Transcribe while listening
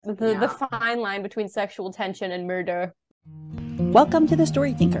the fine line between sexual tension and murder. Welcome to The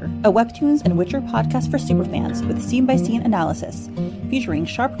Story Thinker, a Webtoons and Witcher podcast for superfans with scene-by-scene analysis. Featuring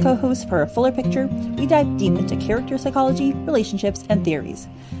sharp co-hosts for a fuller picture, we dive deep into character psychology, relationships, and theories.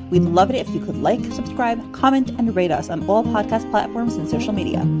 We'd love it if you could like, subscribe, comment, and rate us on all podcast platforms and social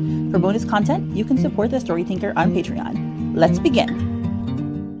media. For bonus content, you can support The Story Thinker on Patreon. Let's begin.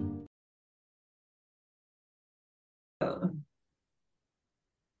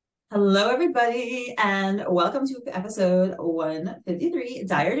 Hello, everybody, and welcome to episode 153,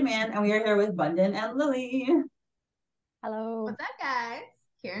 Dire Demand, and we are here with Bundin and Lily. Hello. What's up, guys?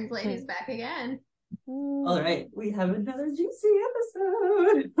 Karen's Lady's back again. All right, we have another juicy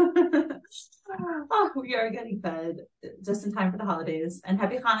episode. We are getting fed just in time for the holidays, and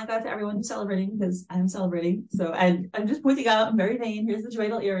happy Hanukkah to everyone who's celebrating, because I'm celebrating. So, and I'm just pointing out, I'm very vain. Here's the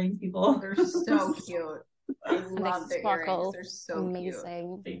dreidel earrings, people. They're so cute. I love their earrings. They're so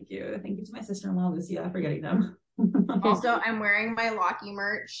amazing. Cute. Thank you to my sister-in-law Lucia for getting them. Also, I'm wearing my Locky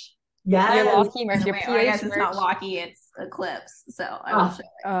merch. Yeah, your Locky merch. Your I guess it's not Locky, it's Eclipse. So I will show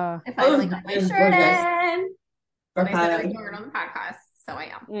it. I finally got my shirt in. And I said I was wearing it on the podcast, so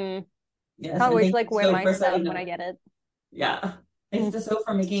I am. Yes, can't wait to wear my stuff when I get it. Yeah. Thanks to So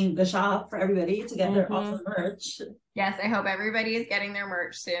for making the shop for everybody to get their awesome merch. Yes, I hope everybody is getting their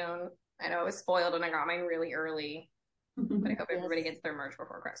merch soon. I know I was spoiled and I got mine really early, but I hope everybody gets their merch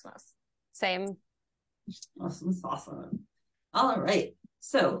before Christmas. Same. Awesome. All right.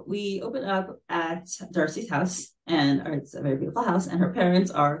 So we open up at Darcy's house, and it's a very beautiful house, and her parents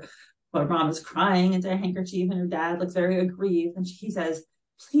are, well, mom is crying into a handkerchief, and her dad looks very aggrieved, and he says,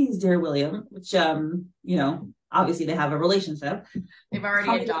 "Please, dear William," which, obviously they have a relationship. They've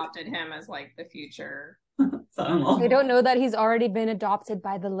already adopted him as the future son-in-law. They don't know that he's already been adopted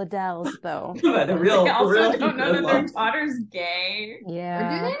by the Liddells, though. They also don't know that their daughter's gay.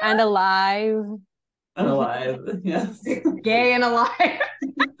 Yeah, and alive. Yes. Gay and alive.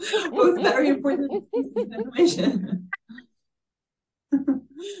 Both very important information.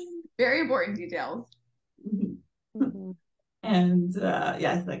 Very important details. And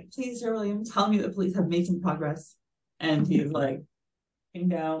it's like, "Please, dear William, tell me the police have made some progress." And he's like, looking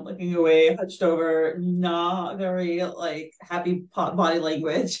down, looking away, hunched over, not very happy body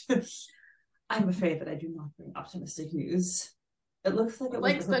language. "I'm afraid that I do not bring optimistic news. It looks like it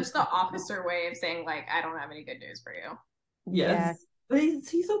was such the officer way of saying I don't have any good news for you." Yes. Yeah. But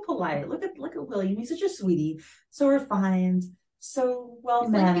he's so polite. Look at William. He's such a sweetie, so refined, so well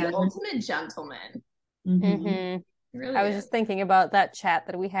mannered. The ultimate gentleman. Really I was just thinking about that chat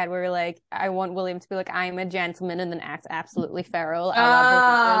that we had where we're like, I want William to be like, "I'm a gentleman," and then act absolutely feral.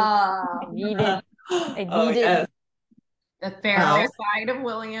 I need it. I need it. The feral side of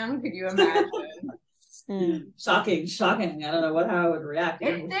William. Could you imagine? Shocking. I don't know how I would react.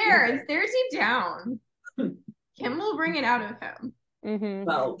 It's there deep down. Kim will bring it out of him.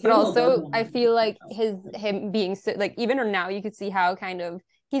 Well, but also I feel like him being so even now you could see how kind of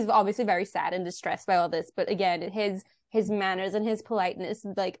he's obviously very sad and distressed by all this, but again his manners and his politeness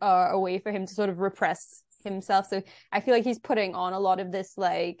are a way for him to sort of repress himself. So I feel like he's putting on a lot of this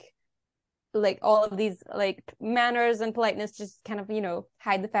all of these manners and politeness, just kind of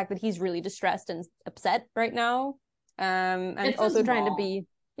hide the fact that he's really distressed and upset right now, and it's also trying to be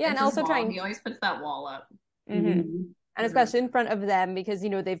and also trying. He always puts that wall up. And especially in front of them, because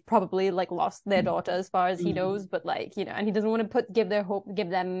they've probably lost their daughter as far as he knows, but and he doesn't want to give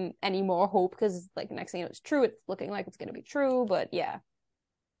them any more hope, because next thing you know, it's true, it's looking like it's going to be true, but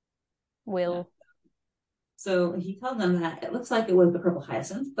So he told them that it looks like it was the purple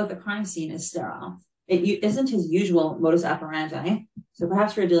hyacinth, but the crime scene is sterile. It isn't his usual modus operandi, so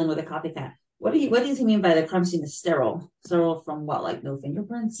perhaps we're dealing with a copycat. What does he mean by the crime scene is sterile? Sterile from what, no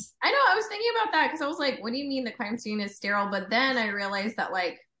fingerprints? I know, I was thinking about that, because I was like, what do you mean the crime scene is sterile? But then I realized that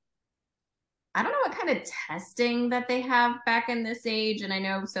I don't know what kind of testing that they have back in this age, and I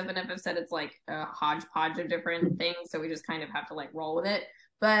know some of them have said it's a hodgepodge of different things, so we just kind of have to roll with it.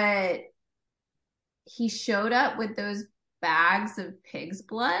 But he showed up with those bags of pig's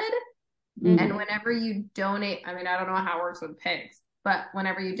blood, and whenever you donate, I mean, I don't know how it works with pigs, but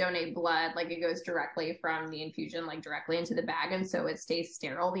whenever you donate blood, it goes directly from the infusion, directly into the bag. And so it stays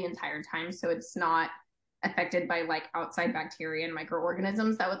sterile the entire time. So it's not affected by outside bacteria and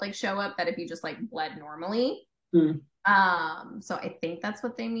microorganisms that would show up that if you just bled normally. So I think that's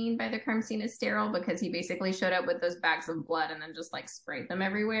what they mean by the crime scene is sterile, because he basically showed up with those bags of blood and then just sprayed them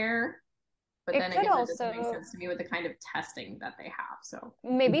everywhere. but It then could again, that doesn't make also sense to me with the kind of testing that they have. So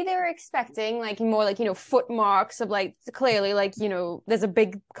maybe they were expecting like more like, you know, foot marks of like clearly like, you know, there's a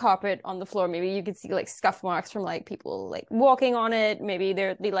big carpet on the floor. Maybe you could see like scuff marks from like people like walking on it. Maybe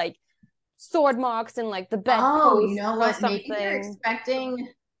there'd be like sword marks and like the oh, you bedpost know or what? Maybe they're something. expecting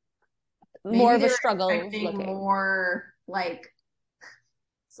More maybe of they a were struggle expecting looking. more like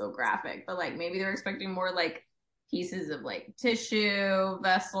so graphic, but like maybe they're expecting more like pieces of like tissue,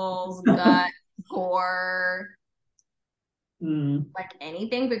 vessels, gut, gore, like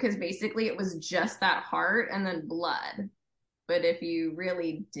anything, because basically it was just that heart and then blood. But if you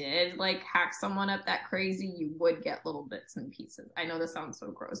really did like hack someone up that crazy, you would get little bits and pieces. I know this sounds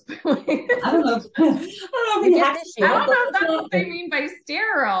so gross, but like, I don't know. I don't know if You he get hacked tissue. I it don't up, know if that's but what they mean by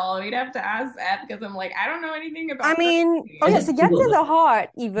sterile. We'd have to ask Ed because I'm like, I don't know anything I about mean, pregnancy. oh I yeah, just to get to Googled the it. heart,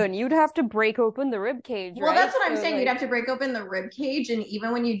 even you'd have to break open the rib cage, Well, right? that's what I'm So, saying. You'd like, have to break open the rib cage, and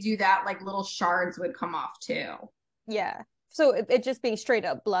even when you do that, like little shards would come off too. yeah. So it just being straight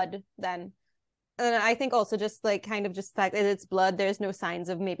up blood then. And I think also just like kind of just the fact that it's blood, there's no signs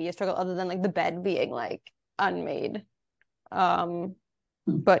of maybe a struggle other than like the bed being like unmade.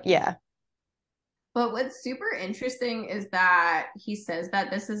 But yeah. But what's super interesting is that he says that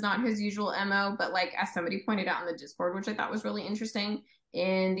this is not his usual MO, but like as somebody pointed out in the Discord, which I thought was really interesting,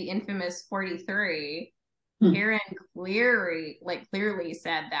 in the infamous 43, Kieran clearly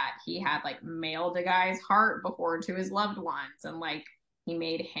said that he had like mailed a guy's heart before to his loved ones, and like he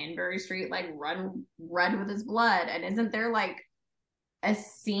made Hanbury Street like run red with his blood. And isn't there like a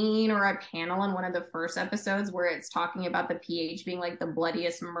scene or a panel in one of the first episodes where it's talking about the PH being like the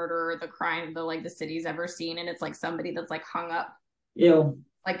bloodiest murder, the crime the city's ever seen, and it's like somebody that's like hung up Ew.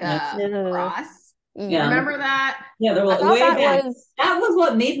 like Yes. a cross. Yeah. Remember that? Yeah, they're I like thought way that back. was That was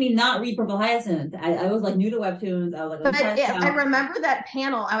what made me not read Purple Hyacinth. I was like new to webtoons. I was like, let me try this I out. remember that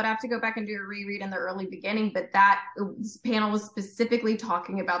panel. I would have to go back and do a reread in the early beginning, but that panel was specifically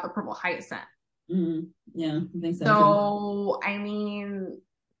talking about the Purple Hyacinth. Yeah, I think so. So, I mean,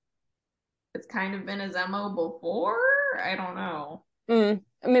 it's kind of been his MO before. I don't know.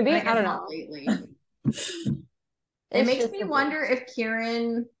 maybe I I don't not know. lately. It It's makes just me wonder if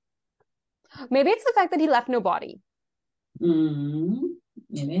Kieran. maybe it's the fact that he left no body.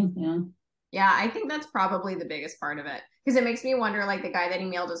 Maybe, yeah. Yeah, I think that's probably the biggest part of it, because it makes me wonder, like the guy that he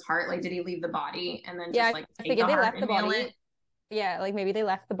mailed his heart, like did he leave the body and then Yeah, just like I take figured the they heart left and the mail body. it? Yeah, like maybe they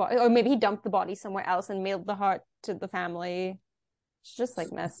left the body, or maybe he dumped the body somewhere else and mailed the heart to the family. It's just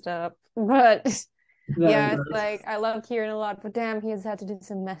like messed up. But yeah, it's like I love Kieran a lot, but damn, he has had to do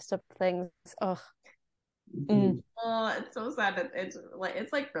some messed up things. Ugh. Oh, it's so sad. It's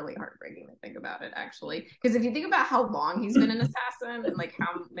like really heartbreaking to think about it, actually. Because if you think about how long he's been an assassin and like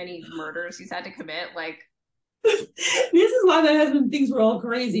how many murders he's had to commit, like this is why my husband thinks we're all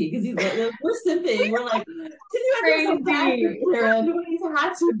crazy, because he's like, we're simping. We're like, did you ever so bad for Kieran? What he's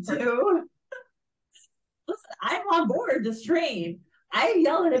had to do? Listen, I'm on board. Just train. I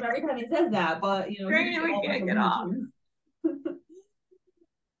yell at him every time he says that, but you know, train and we can't get off.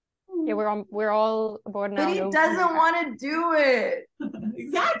 Yeah, we're all aboard now. But he doesn't want to do it.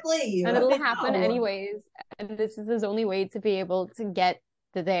 Exactly. And it'll happen anyways. And this is his only way to be able to get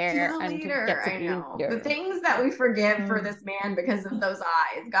to there and to get to I know. leader. The things that we forgive for this man because of those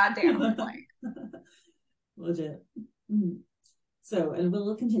eyes. Goddamn. Like legit. So, and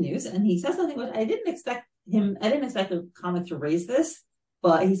Will continues, and he says something which I didn't expect the comic to raise this,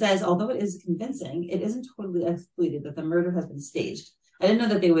 but he says, although it is convincing, it isn't totally excluded that the murder has been staged. I didn't know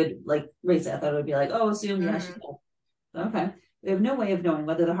that they would like raise it. I thought it would be like, oh, assume yeah, she's dead. Okay. We have no way of knowing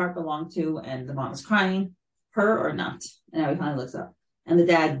whether the heart belonged to, and the mom was crying, her or not. And now he finally looks up. And the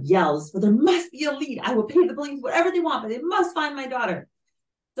dad yells, but there must be a lead. I will pay the police whatever they want, but they must find my daughter.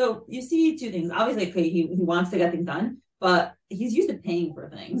 So you see two things. Obviously, okay, he wants to get things done, but he's used to paying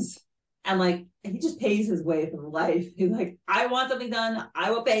for things. And like, he just pays his way through life. He's like, I want something done. I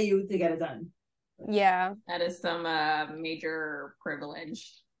will pay you to get it done. Yeah. That is some major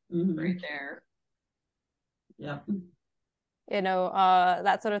privilege right there. Yeah. You know,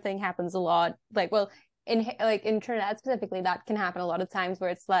 that sort of thing happens a lot. Like, well, in Trinidad specifically, that can happen a lot of times where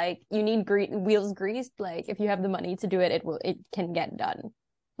it's like you need wheels greased. Like, if you have the money to do it, it can get done.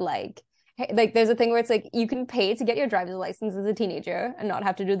 Like there's a thing where it's like you can pay to get your driver's license as a teenager and not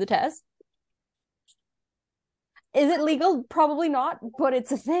have to do the test. Is it legal? Probably not, but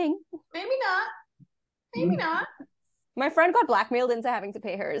it's a thing. Maybe not. Maybe not. My friend got blackmailed into having to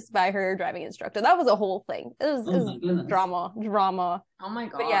pay hers by her driving instructor. That was a whole thing. It was drama. Oh my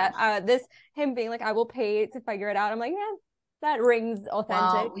god. But yeah, him being like, I will pay to figure it out. I'm like, yeah, That rings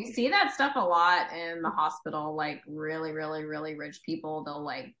authentic. Well, we see that stuff a lot in the hospital. Like really, really, really rich people, they'll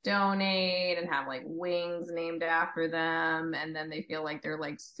like donate and have like wings named after them, and then they feel like they're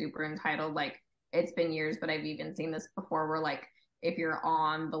like super entitled. Like it's been years, but I've even seen this before where like if you're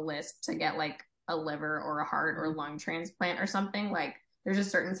on the list to get like a liver or a heart or lung transplant or something, like there's a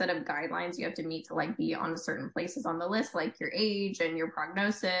certain set of guidelines you have to meet to like be on certain places on the list, like your age and your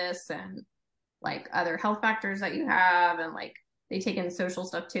prognosis and like other health factors that you have, and like they take in social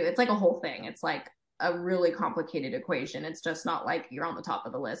stuff too. It's like a whole thing. It's like a really complicated equation. It's just not like you're on the top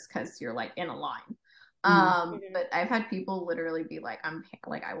of the list because you're like in a line. But I've had people literally be like,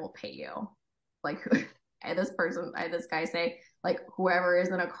 I will pay you. Like I had this guy say, like, whoever is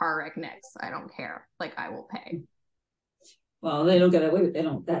in a car wreck next, I don't care. Like, I will pay. Well, they don't get away with, they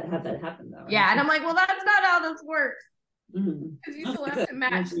don't have that happen though. Right? Yeah, and I'm like, well, that's not how this works. Mm-hmm. Because you still have to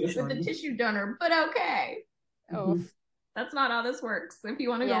match with the tissue donor, but okay. Oh, that's not how this works. If you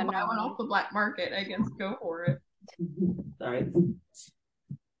want to go buy one off the black market, I guess go for it. Sorry.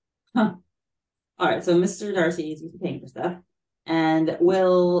 Huh. All right, so Mr. Darcy is paying for stuff, and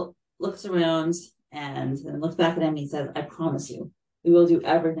Will looks around and then looks back at him and he says, I promise you, we will do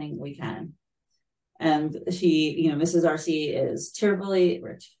everything we can. And she, Mrs. Darcy is tearfully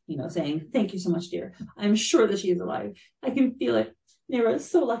rich, saying, thank you so much, dear. I'm sure that she is alive. I can feel it. Nera is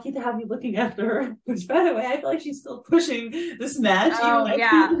so lucky to have you looking after her. Which, by the way, I feel like she's still pushing this match. Oh,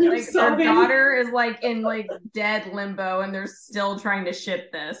 yeah. Like, their daughter is, like, in, like, dead limbo, and they're still trying to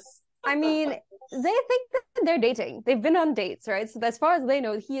ship this. I mean, they think that they're dating. They've been on dates, right? So as far as they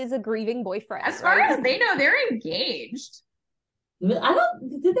know, he is a grieving boyfriend. As far as they know, they're engaged. Did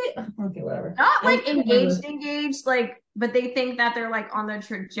they? Okay, whatever. Not like engaged, like, but they think that they're like on the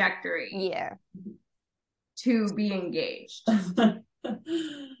trajectory. Yeah. To be engaged. Like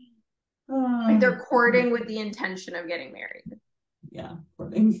they're courting with the intention of getting married. Yeah,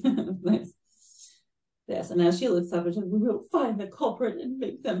 courting. Nice. Yes, and as she looks up, and she says, we will find the culprit and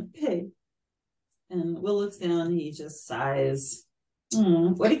make them pay. And Will looks down, and he just sighs.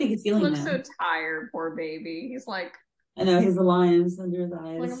 What do you think he's feeling now? He looks so tired, poor baby. He's like, I know, he has the lines under his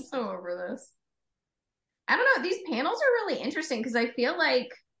eyes. Like, I'm so over this. I don't know. These panels are really interesting because I feel like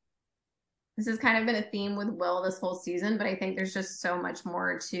this has kind of been a theme with Will this whole season, but I think there's just so much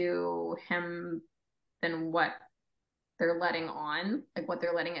more to him than what they're letting on, like what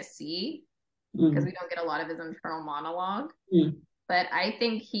they're letting us see, because we don't get a lot of his internal monologue. But I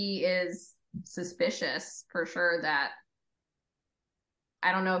think he is suspicious for sure that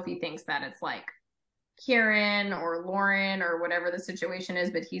I don't know if he thinks that it's like Kieran or Lauren or whatever the situation is,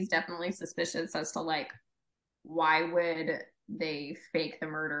 but he's definitely suspicious as to like why would they fake the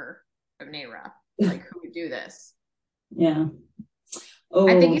murder of Nayra? Like, who would do this? Yeah. Oh,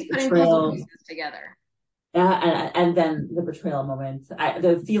 I think he's putting puzzle pieces together. And then the betrayal moment,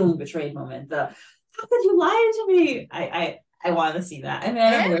 the feeling betrayed moment. How could you lie to me? I want to see that. I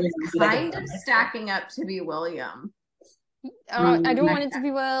mean, it's kind of stacking up to be William. I don't want it to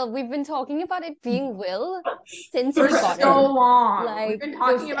be Will. We've been talking about it being Will since for so long. Like, we've been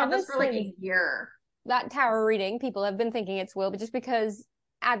talking about this for like a year. That tarot reading, people have been thinking it's Will, but just because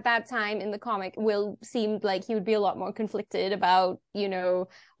at that time in the comic, Will seemed like he would be a lot more conflicted about,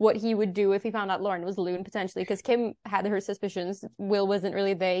 what he would do if he found out Lauren was Loon potentially, because Kim had her suspicions. Will wasn't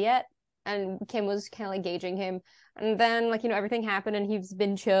really there yet, and Kim was kind of like gauging him. And then, like, everything happened and he's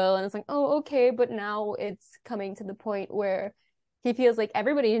been chill, and it's like, oh, okay, but now it's coming to the point where he feels like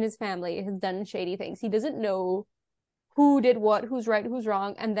everybody in his family has done shady things. He doesn't know who did what, who's right, who's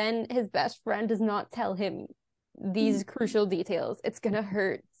wrong, and then his best friend does not tell him these crucial details. It's gonna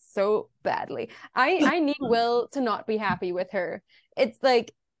hurt so badly. I need Will to not be happy with her. It's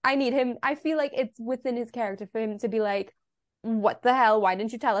like, I need him. I feel like it's within his character for him to be like, what the hell? Why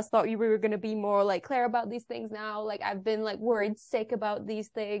didn't you tell us? Thought you were gonna be more like clear about these things now. Like, I've been like worried sick about these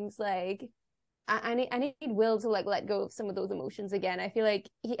things. Like, I need Will to like let go of some of those emotions again. I feel like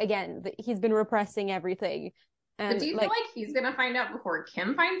he's been repressing everything. And, but do you feel like he's gonna find out before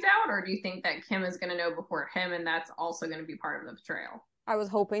Kim finds out, or do you think that Kim is gonna know before him, and that's also gonna be part of the betrayal? I was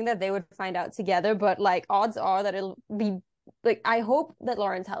hoping that they would find out together, but like odds are that it'll be like, I hope that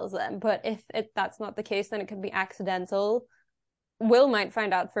Lauren tells them, but if that's not the case, then it could be accidental. Will might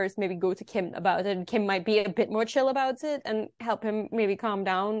find out first, maybe go to Kim about it, and Kim might be a bit more chill about it and help him maybe calm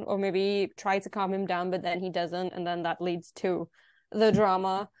down, or maybe try to calm him down, but then he doesn't, and then that leads to the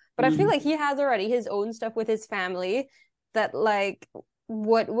drama. But I feel like he has already his own stuff with his family that, like,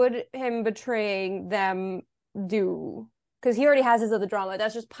 what would him betraying them do? Because he already has his other drama.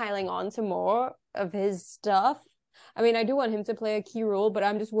 That's just piling on to more of his stuff. I mean, I do want him to play a key role, but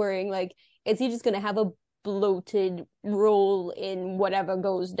I'm just worrying, like, is he just going to have a bloated role in whatever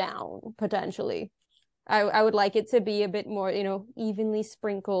goes down, potentially. I would like it to be a bit more, evenly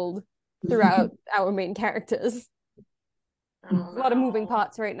sprinkled throughout our main characters. A lot of moving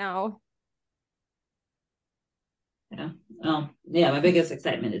parts right now. Yeah. Yeah, my biggest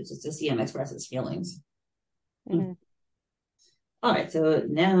excitement is just to see him express his feelings. Mm-hmm. All right, so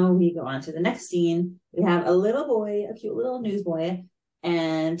now we go on to the next scene. We have a little boy, a cute little newsboy,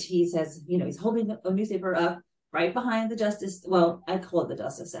 and he says, he's holding a newspaper up right behind the justice. Well, I call it the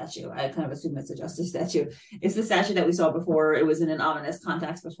justice statue. I kind of assume it's a justice statue. It's the statue that we saw before. It was in an ominous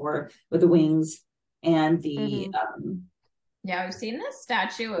context before with the wings and the. Yeah, we've seen this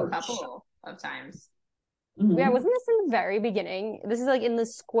statue a couple of times. Mm-hmm. Yeah, wasn't this in the very beginning? This is like in the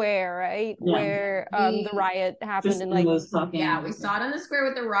square, right? Yeah. Where the riot happened. Tristan and was talking. Yeah, we saw it in the square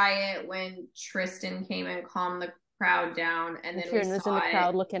with the riot when Tristan came and calmed the crowd down, and then Tristan was in the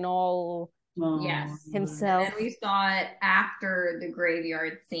crowd looking all himself. And then we saw it after the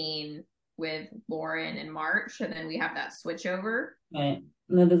graveyard scene with Lauren and March, and then we have that switch over. Right.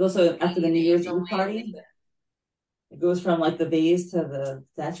 And then there's also after the New Year's Eve party. It goes from like the vase to the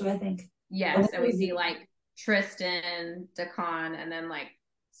statue, I think. Yes, and we see like Tristan, Decon, and then like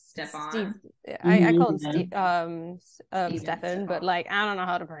Stefan. I call him Stefan, but like I don't know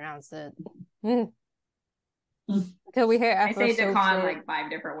how to pronounce it. Until we hear I say Decon like 5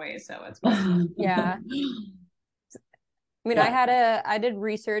 different ways, so it's yeah. I mean, yeah. I did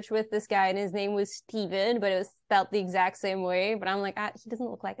research with this guy, and his name was Steven, but it was spelled the exact same way. But I'm like, he doesn't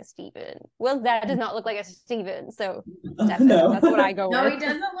look like a Steven. Will's dad does not look like a Steven, so Stefan, that's what I go with. No, he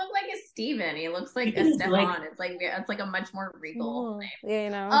doesn't look like a Steven. He looks like a Stefan. It's like a much more regal name.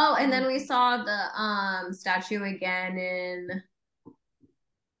 Yeah, Oh, and then we saw the statue again in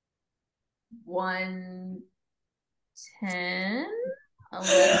 110,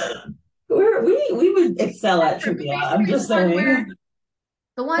 11. We would excel at trivia. I'm just saying.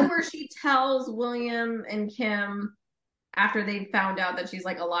 The one where she tells William and Kim after they found out that she's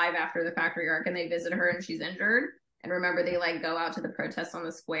like alive after the factory arc, and they visit her and she's injured. And remember, they like go out to the protest on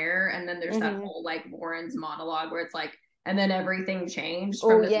the square, and then there's that whole like Lauren's monologue where it's like, and then everything changed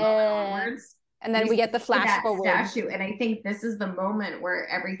from this moment onwards. And then we get the flash forward statue, and I think this is the moment where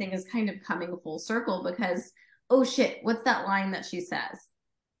everything is kind of coming full circle because oh shit, what's that line that she says?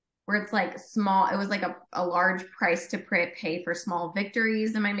 Where it's like small, it was like a large price to pay for small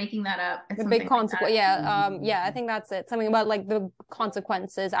victories. Am I making that up? The big consequence, like yeah, I think that's it. Something about like the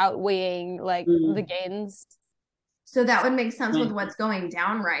consequences outweighing like the gains. So that would make sense with what's going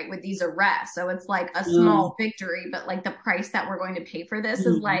down right with these arrests. So it's like a small victory, but like the price that we're going to pay for this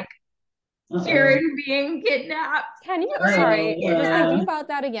is like Karen being kidnapped. Can you? Sorry, just thinking about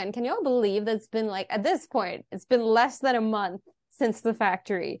that again. Can y'all believe that's been like at this point? It's been less than a month since the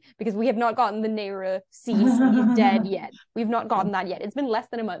factory, because we have not gotten the Naira sees dead yet. We've not gotten that yet. It's been less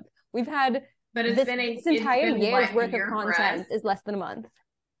than a month. We've had this entire year's worth of content is less than a month.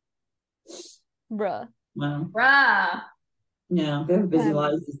 Bruh. Wow. Bruh. Yeah, they have busy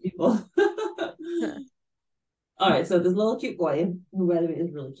lives, these people. All right, so this little cute boy, who by the way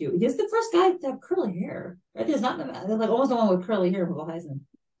is really cute. He's the first guy to have curly hair. Right? There's not there's like almost the one with curly hair from Hyacinth.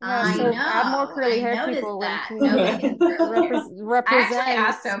 I know. Add more curly hair people. That. Represent. I actually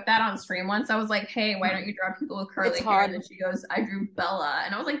asked Soap that on stream once. I was like, "Hey, why don't you draw people with curly hair?" And then she goes, "I drew Bella,"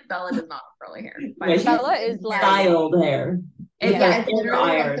 and I was like, "Bella does not have curly hair." Bella is like styled hair. It's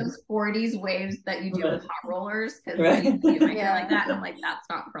literally like those 40s waves that you do with hot rollers because I used to do my hair like that, and I'm like, "That's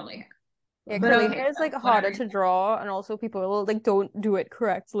not curly hair." Yeah, curly hair is like harder to draw, and also people like don't do it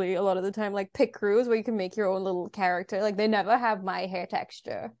correctly a lot of the time. Like pick crews where you can make your own little character. Like they never have my hair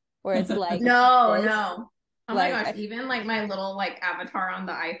texture where it's like no. Oh like, my gosh, even like my little like avatar on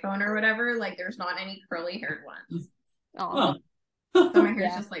the iPhone or whatever, like there's not any curly haired ones. Oh, so my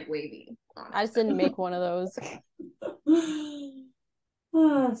hair's just like wavy. Honestly. I just didn't make one of those.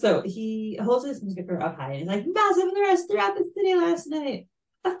 So he holds his newspaper up high and he's like, massive arrest throughout the city last night.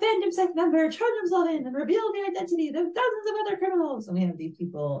 A Phantom Sect member turned himself in and revealed the identity of dozens of other criminals. And we have these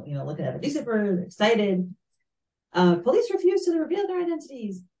people, looking at the newspaper, they're excited. Police refuse to reveal their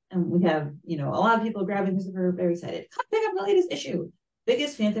identities. And we have, a lot of people grabbing the newspaper, very excited. Come pick up the latest issue.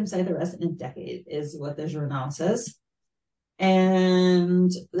 Biggest Phantom Sect arrest in a decade is what the journal says.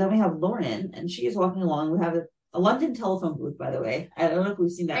 And then we have Lauren, and she is walking along. We have a London telephone booth, by the way. I don't know if we've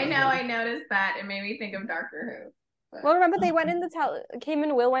seen that. I know, I noticed that. It made me think of Doctor Who. Well, remember they went in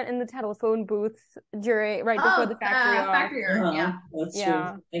Will went in the telephone booth before the factory arc. Yeah, that's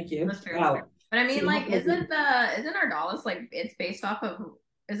true. Thank you. That's true. Wow. But I mean, like, isn't Ardalis like it's based off of?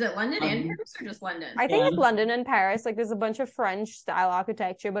 Is it London and Paris or just London? I think it's London and Paris. Like there's a bunch of French style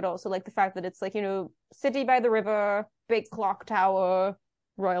architecture, but also like the fact that it's like, city by the river, big clock tower,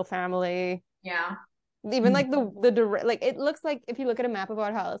 royal family. Yeah. Even like the like it looks like if you look at a map of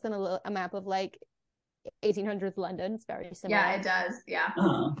our house and a map of like 1800s London, it's very similar. Yeah, it does. Yeah.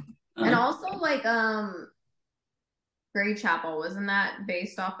 And also like Grey Chapel, wasn't that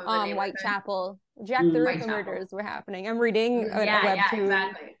based off of the Whitechapel? Jack the Ripper murders were happening. I'm reading a webtoon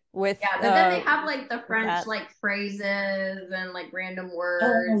exactly. with but then they have like the French like phrases and like random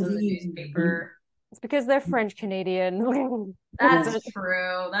words in the newspaper. It's because they're French Canadian. That's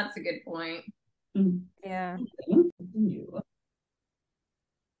true. That's a good point. Yeah.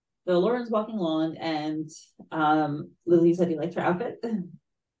 So Lauren's walking along, and Lily said you liked her outfit.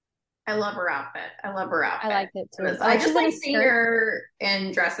 I love her outfit. I liked it too. I just like seeing her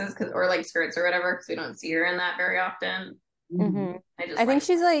in dresses or like skirts or whatever, because we don't see her in that very often. Mm-hmm. I think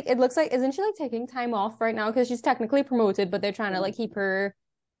she's like, it looks like, isn't she like taking time off right now? Because she's technically promoted, but they're trying to like keep her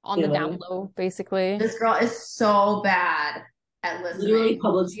on the down low, basically. This girl is so bad at listening. Literally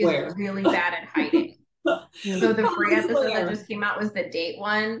public square. She's really bad at hiding. So the free episode that just came out was the date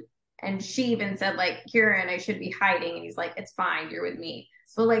one. And she even said like, Kieran, I should be hiding. And he's like, it's fine. You're with me.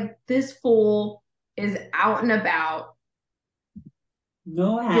 So like this fool is out and about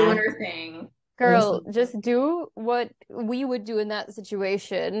doing her thing. Girl, just do what we would do in that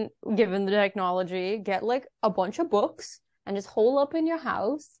situation, given the technology. Get like a bunch of books and just hole up in your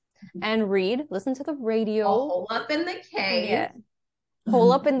house and read, listen to the radio. Hole up in the cave. Yeah.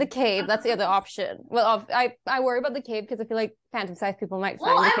 Hole up in the cave. That's the other option. Well, I worry about the cave because I feel like phantom-sized people might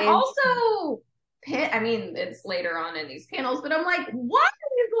find the cave. Also, I mean, it's later on in these panels, but I'm like, why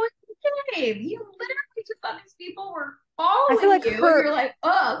are you going to the cave? You literally just thought these people were following I feel like you. You're like,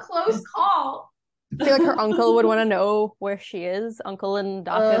 close call. I feel like her uncle would want to know where she is, uncle and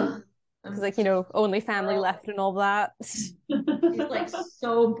Dakin. Because, like, only family left and all that. She's like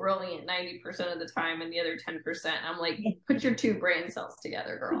so brilliant 90% of the time, and the other 10%, I'm like, put your two brain cells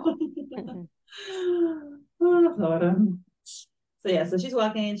together, girl. So she's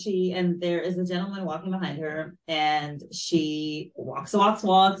walking, and there is a gentleman walking behind her, and she walks, and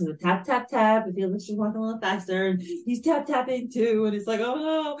a tap, tap, tap. It feels like she's walking a little faster, and he's tap, tapping too, and it's like, oh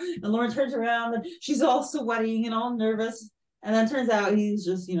no. And Lauren turns around, and she's all sweating and all nervous. And then turns out he's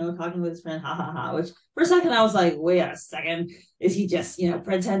just, talking with his friend, ha ha ha, which for a second I was like, wait a second, is he just,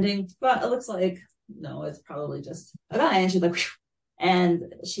 pretending? But it looks like, no, it's probably just a guy. And she's like, whew.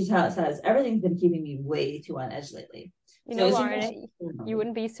 And she says, everything's been keeping me way too on edge lately. Lauren, you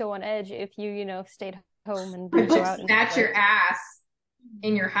wouldn't be so on edge if you, stayed home and didn't go out and snatch your ass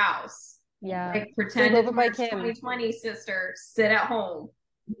in your house. Yeah. Like pretend it's March 2020, sister. Sit at home.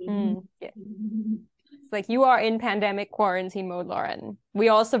 Yeah. Like, you are in pandemic quarantine mode, Lauren. We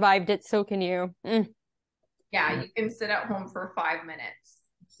all survived it, so can you. Yeah, you can sit at home for 5 minutes.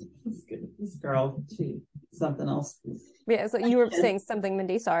 This girl, something else. Yeah, so you were saying something,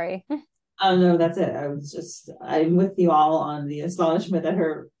 Mindy, sorry. Oh, no, that's it. I'm with you all on the astonishment at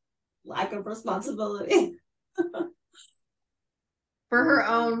her lack of responsibility. For her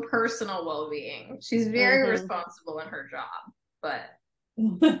own personal well-being. She's very responsible in her job, but...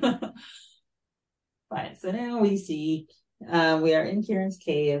 Fine. So now we see we are in Kieran's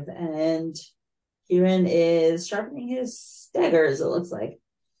cave, and Kieran is sharpening his daggers, it looks like.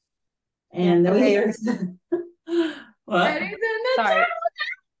 And then we hear what? Sorry.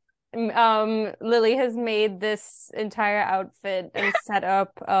 Lily has made this entire outfit and set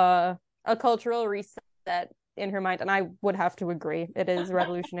up a cultural reset in her mind, and I would have to agree. It is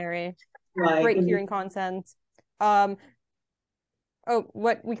revolutionary. Great hearing content. Oh,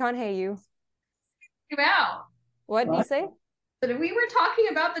 what? We can't hear you. About what do you say? But we were talking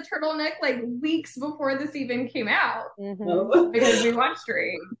about the turtleneck like weeks before this even came out, because we watched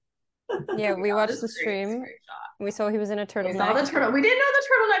stream. Yeah, we watched the stream. We saw he was in a turtleneck. We saw the turtle. We didn't know the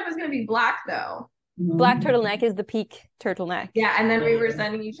turtleneck was going to be black though. Black turtleneck is the peak turtleneck. Yeah, and then we were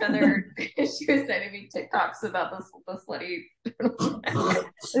sending each other. She was sending me TikToks about the slutty turtleneck.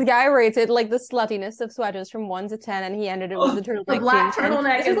 This guy rated like the sluttiness of sweaters from 1 to 10, and he ended it with the turtleneck. The black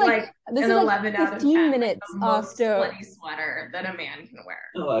turtleneck is like an 11 out of 10. 15 minutes like the most slutty sweater that a man can wear.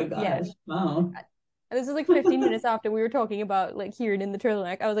 Oh my gosh! Yeah. Wow. And this is like 15 minutes after we were talking about like Kieran in the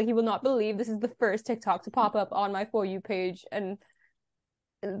turtleneck. I was like, he will not believe this is the first TikTok to pop up on my For You page, and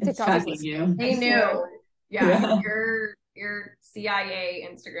TikTok is you. They knew. Yeah. Your CIA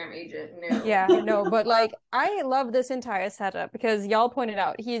Instagram agent knew. Yeah, no, but like I love this entire setup because y'all pointed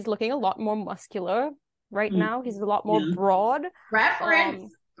out he's looking a lot more muscular right now. He's a lot more broad.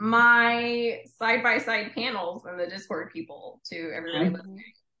 Reference my side-by-side panels and the Discord people to everybody listening.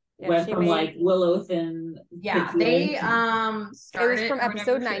 Went from like Willow Thin. Yeah, they started. It was from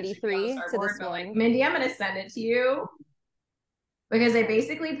episode 93 to this one. Like, Mindy, I'm gonna send it to you because they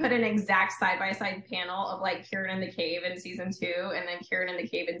basically put an exact side-by-side panel of like Kieran in the cave in season 2 and then Kieran in the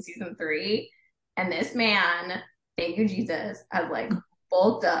cave in season 3. And this man, thank you Jesus, has like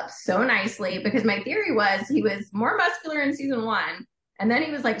bulked up so nicely, because my theory was he was more muscular in season 1. And then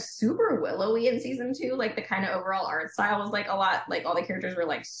he was like super willowy in season 2. Like the kind of overall art style was like a lot, like all the characters were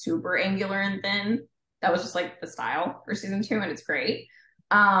like super angular and thin. That was just like the style for season 2, and it's great.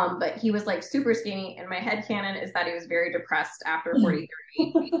 But he was like super skinny, and my headcanon is that he was very depressed after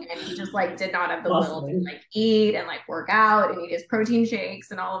 43, and he just like did not have the will to like eat and like work out and eat his protein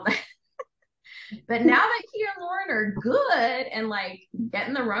shakes and all of that. But now that he and Lauren are good and like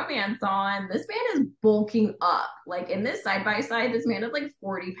getting the romance on, this man is bulking up. Like in this side by side, this man has like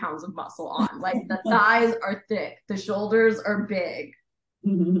 40 pounds of muscle on. Like the thighs are thick, the shoulders are big.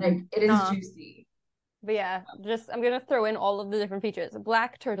 Like it is juicy. But yeah, I'm gonna throw in all of the different features.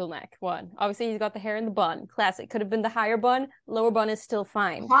 Black turtleneck, one. Obviously, he's got the hair in the bun. Classic. Could have been the higher bun. Lower bun is still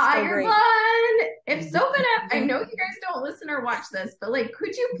fine. Higher bun. If Sophia, I know you guys don't listen or watch this, but like,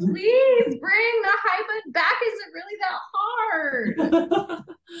 could you please bring the high bun back? Is it really that hard?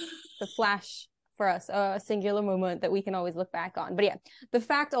 The flash for us, a singular moment that we can always look back on. But yeah, the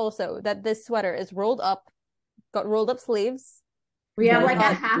fact also that this sweater is rolled up, got rolled up sleeves. We have like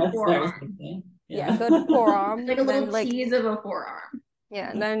a half forearm. Yeah, good forearm. Like a little tease of a forearm. Yeah,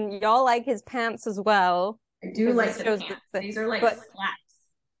 and then y'all like his pants as well. I do like the pants. These are like slacks.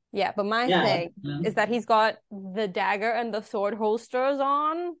 Yeah, but my thing is that he's got the dagger and the sword holsters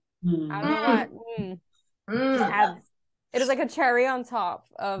on. I don't know what. It is like a cherry on top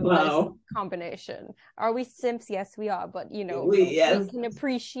of this combination. Are we simps? Yes, we are. But you know, we can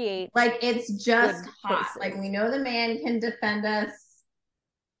appreciate. Like it's just hot. Choices. Like we know the man can defend us.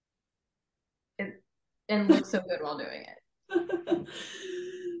 And look so good while doing it.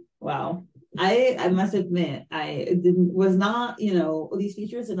 Wow. I must admit, was not, these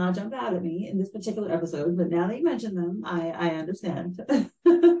features did not jump out at me in this particular episode, but now that you mention them, I understand.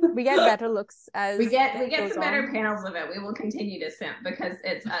 We get better looks as we get some better panels of it. We will continue to simp because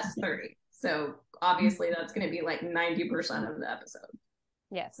it's us 30. So obviously that's going to be like 90% of the episode.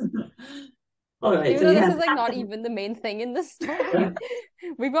 Yes. All right, even though this is like not even the main thing in the story.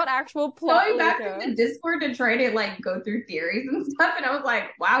 We've got actual plot. Going back to the Discord to try to like go through theories and stuff, and I was like,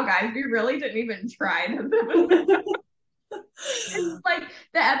 wow guys, we really didn't even try this. It's like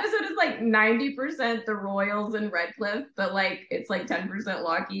the episode is like 90% the Royals and Redcliffe, but like it's like 10%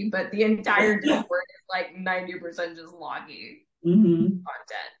 Lockie, but the entire Discord is like 90% just Lockie content.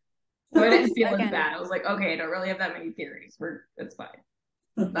 So I didn't feel as bad. I was like, okay, I don't really have that many theories. It's fine.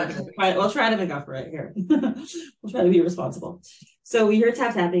 We'll try to make up for it here. We'll try to be responsible. So we hear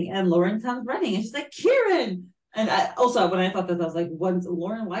tap tapping, and Lauren comes running, and she's like, "Kieran!" And also, when I thought that, I was like,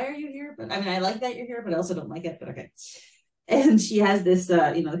 Lauren, why are you here?" But I mean, I like that you're here, but I also don't like it. But okay. And she has this,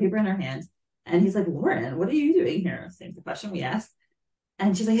 the paper in her hand, and he's like, "Lauren, what are you doing here?" Same question we asked.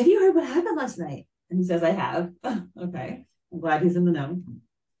 And she's like, "Have you heard what happened last night?" And he says, "I have." Okay, I'm glad he's in the know.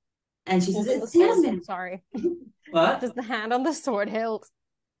 And she says, "It's Sandman." Sorry. What? Just the hand on the sword hilt.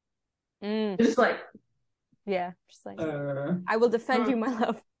 Just like, yeah, just like I will defend you, my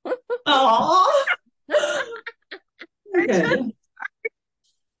love. Oh, okay. It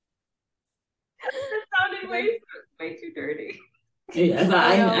sounded way too dirty. Yes,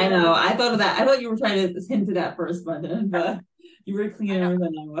 I know. I thought of that. I thought you were trying to hint to that first, Bundin, but you were cleaner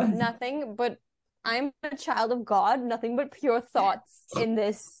than I was. Nothing, but I'm a child of God. Nothing but pure thoughts in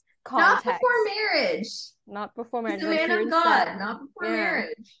this context. Not before marriage. Not before marriage. He's a man of God. Not before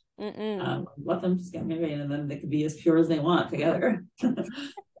marriage. Let them just get married, and then they can be as pure as they want together.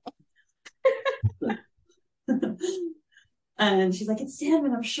 And she's like, "It's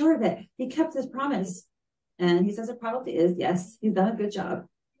Sandman. I'm sure of it. He kept his promise." And he says, "It probably is. Yes, he's done a good job."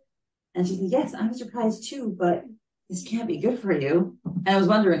 And she says, "Yes, I'm surprised too, but this can't be good for you." And I was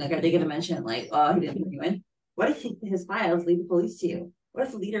wondering, like, are they going to mention, like, "Oh, he didn't bring you in"? What if his files lead the police to you? What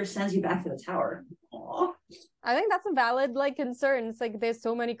if the leader sends you back to the tower? Aww. I think that's a valid concern. It's like there's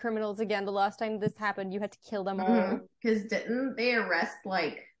so many criminals. Again, the last time this happened, you had to kill them all. Because didn't they arrest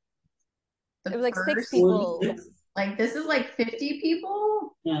it was like 6 people. 46? Like this is like 50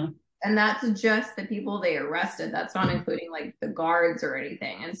 people. Yeah. And that's just the people they arrested. That's not including like the guards or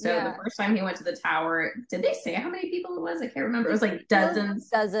anything. And so the first time he went to the tower, did they say how many people it was? I can't remember. It was like dozens.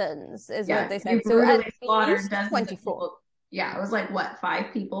 Dozens is what they said. So at slaughtered dozens 24. of people. Yeah, it was like what,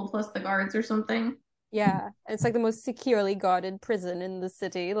 5 people plus the guards or something? Yeah, it's like the most securely guarded prison in the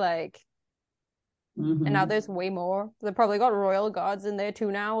city, like, and now there's way more. They probably got royal guards in there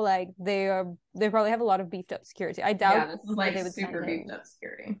too now. Like they probably have a lot of beefed up security. I doubt this is like they would super send him. beefed up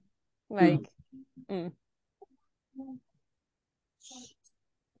security. Like,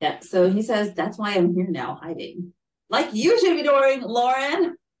 Yeah, so he says, that's why I'm here now, hiding. Like you should be doing,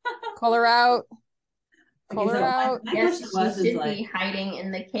 Lauren. call her out. Okay, Call her so out. my Yes, question she should like, be hiding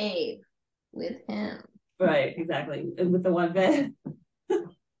in the cave with him. right, exactly. With the one bed.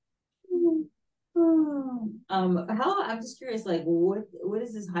 How I'm just curious, like what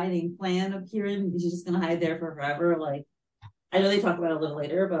is this hiding plan of Kieran? Is she just gonna hide there for forever? Like I know they talk about it a little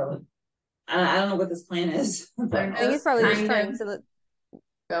later, but I don't know what this plan is. They're I think he's probably just trying to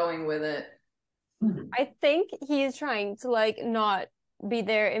going with it. I think he's trying to like not be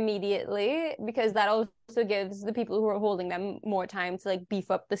there immediately because that also gives the people who are holding them more time to like beef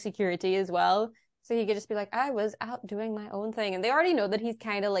up the security as well. So he could just be like, I was out doing my own thing. And they already know that he's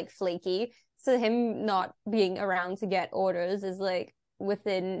kind of like flaky. So him not being around to get orders is like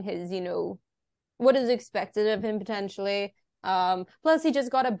within his, what is expected of him potentially. Plus he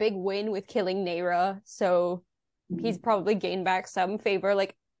just got a big win with killing Naira. So he's probably gained back some favor,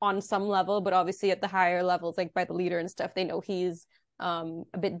 like on some level, but obviously at the higher levels, like by the leader and stuff, they know he's a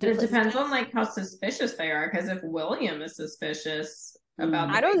bit But it depends on like how suspicious they are, because if William is suspicious about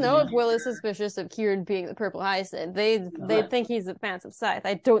I don't know if Will is suspicious of Kieran being the purple hyacinth. They think he's a phantom scythe.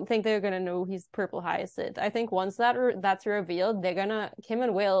 I don't think they're gonna know he's purple hyacinth. I think once that's revealed, Kim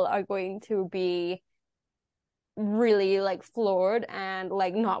and Will are going to be really like floored and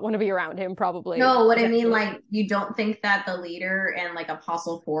like not want to be around him probably. No, what I mean, like, you don't think that the leader and like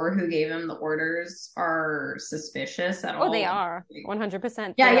Apostle 4 who gave him the orders are suspicious at all? Oh, they are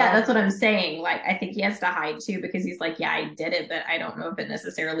 100%. Yeah, that's what I'm saying. Like, I think he has to hide too, because he's like, yeah, I did it, but I don't know if it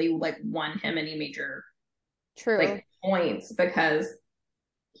necessarily like won him any major like points, because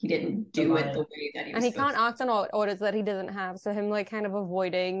he didn't do it the way that he was. And he can't act on orders that he doesn't have. So him like kind of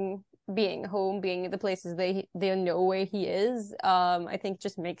avoiding being home, being the places they know where he is, I think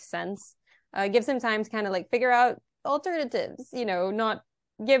just makes sense. Gives him time to kind of like figure out alternatives, not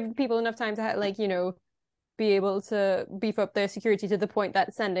give people enough time to like, be able to beef up their security to the point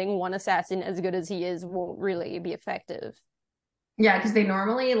that sending one assassin as good as he is won't really be effective. Yeah, because they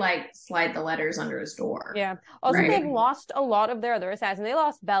normally like slide the letters under his door. Yeah. Also, they've lost a lot of their other assassins. They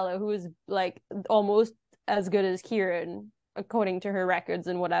lost Bella, who is like almost as good as Kieran, according to her records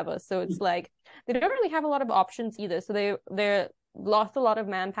and whatever. So it's like they don't really have a lot of options either. So they lost a lot of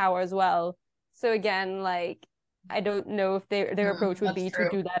manpower as well. So again, like I don't know if their approach would be to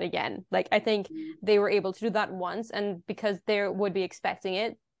do that again. Like I think they were able to do that once, and because they would be expecting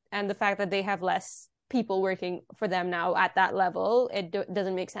it, and the fact that they have less people working for them now at that level, it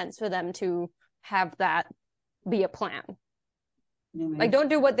doesn't make sense for them to have that be a plan. Like don't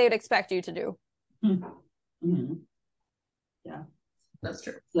do what they'd expect you to do. Yeah, that's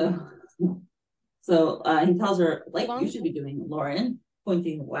true. So he tells her, like you should be doing, Lauren,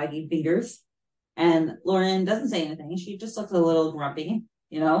 pointing wagging fingers. And Lauren doesn't say anything. She just looks a little grumpy,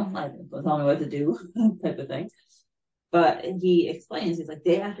 like, tell me what to do type of thing. But he explains, he's like,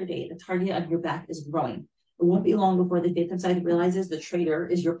 day after day, the target on your back is growing. It won't be long before the Phantom Scythe realizes the traitor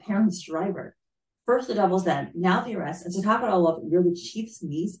is your parents' driver. First the devil's den, now the arrest, and to top it all up, you're the chief's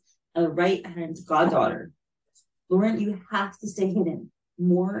niece and the right-hand goddaughter. Lauren, you have to stay hidden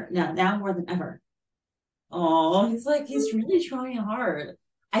more now more than ever. Oh, he's really trying hard.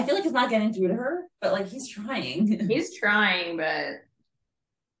 I feel like it's not getting through to her, but like he's trying. He's trying, but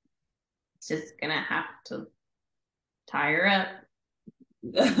it's just gonna have to tie her up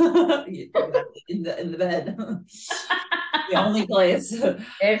in the bed. The only place.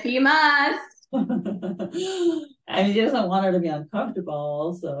 If he must. I mean, he doesn't want her to be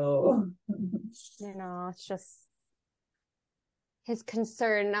uncomfortable, so it's just his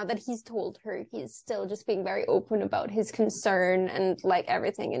concern. Now that he's told her, he's still just being very open about his concern and like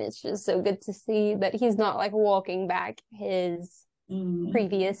everything, and it's just so good to see that he's not like walking back his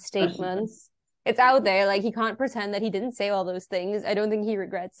previous statements. It's out there, like he can't pretend that he didn't say all those things. I don't think he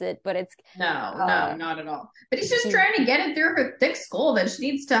regrets it, but it's no, not at all. But he's just trying to get it through her thick skull that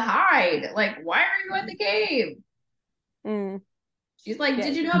she needs to hide. Like, why are you in the cave? She's like,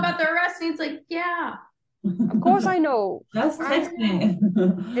 did you know about the arrest? And he's like, yeah. Of course I know. Just text me.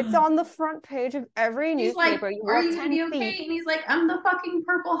 It's on the front page of every newspaper. Like, are you gonna be okay? And he's like, I'm the fucking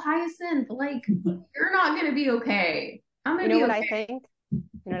purple hyacinth. Like, you're not gonna be okay. I'm gonna be okay. You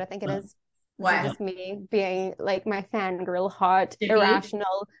know what I think it is? This is just me being like my fangirl heart, Chippy?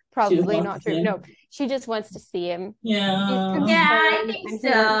 irrational, probably not true. No, she just wants to see him. Yeah. Yeah, I think and so.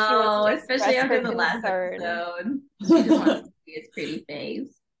 she wants to Especially express after her the last concern. episode. She just wants to see his pretty face.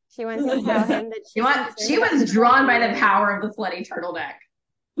 She wants to tell him that she's She concerned about was his drawn by the well-being. power of the slutty turtleneck.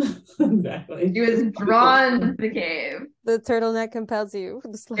 Exactly. She was drawn to the cave. The turtleneck compels you.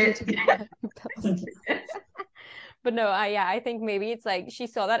 The slutty turtleneck compels you. But no, I think maybe it's like she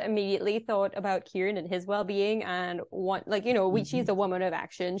saw that, immediately thought about Kieran and his well-being, and she's a woman of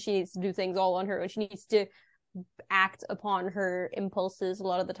action. She needs to do things all on her own. She needs to act upon her impulses a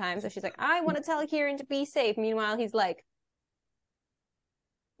lot of the time. So she's like, I want to tell Kieran to be safe. Meanwhile, he's like,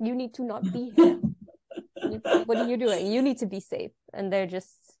 you need to not be here. What are you doing? You need to be safe. And they're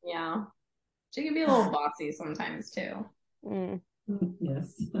just... Yeah. She can be a little bossy sometimes too.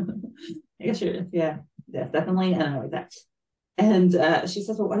 Yes. I guess yeah, definitely. And I like that. And she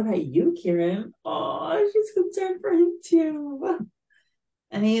says, well, what about you, Kieran? Oh, she's concerned for him too.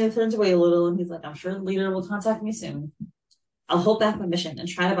 And he turns away a little and he's like, I'm sure the leader will contact me soon. I'll hold back my mission and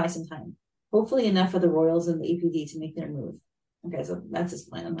try to buy some time. Hopefully enough for the Royals and the APD to make their move. Okay, so that's his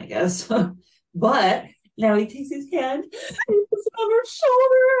plan, I guess. But now he takes his hand and he puts it on her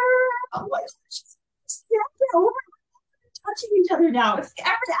shoulder. Oh my gosh, they're over touching each other now. It's like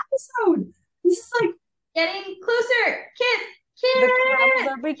every episode. This is like getting closer. Kiss. The crumbs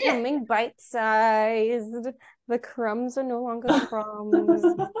are becoming bite-sized. The crumbs are no longer crumbs.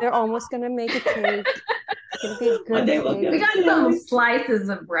 They're almost gonna make a cake. It's gonna be a good cake. We got some slices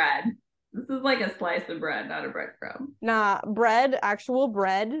of bread. This is like a slice of bread, not a breadcrumb. Nah, actual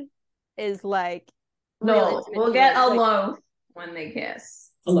bread is like... No, we'll get a loaf when they kiss.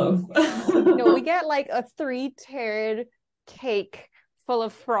 A loaf. No, we get like a 3-tiered cake full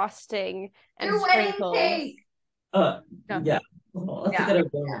of frosting and your sprinkles. Wedding cake. Yeah. Well, let's get a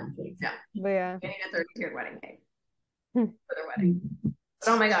wedding cake. Yeah. But yeah. Getting a 3-tiered wedding cake for their wedding. But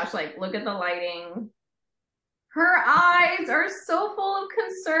oh my gosh, like look at the lighting. Her eyes are so full of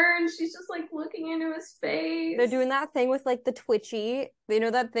concern. She's just like looking into his face. They're doing that thing with like the twitchy. You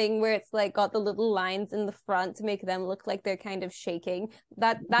know that thing where it's like got the little lines in the front to make them look like they're kind of shaking.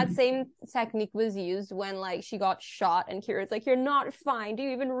 That same technique was used when like she got shot and Kira's like, you're not fine. Do you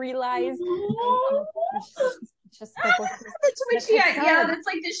even realize? Just like, the twitchy eye. Yeah, that's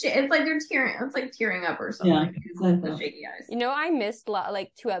like the shit. It's like they're tearing. It's like tearing up or something. Yeah, it's like the shaky eyes. You know, I missed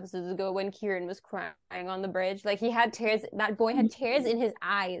like 2 episodes ago when Kieran was crying on the bridge. Like he had tears. That boy had tears in his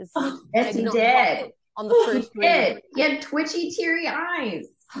eyes. Yes, he did. On the first read. He had twitchy, teary eyes.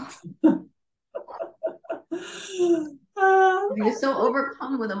 He was so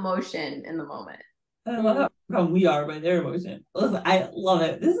overcome with emotion in the moment. I love how overcome we are by their emotion. Listen, I love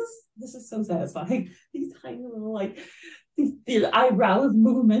it. This is so satisfying. These tiny little like these eyebrows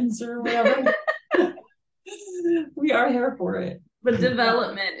movements or whatever. We are here for it. The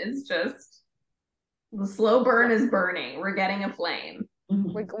development is just the slow burn is burning. We're getting a flame.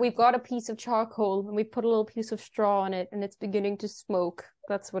 We've got a piece of charcoal and we put a little piece of straw on it and it's beginning to smoke.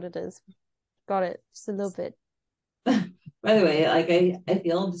 That's what it is. Got it. Just a little bit. By the way, like I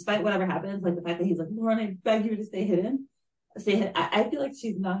feel despite whatever happens, like the fact that he's like, Lauren, I beg you to stay hidden. I feel like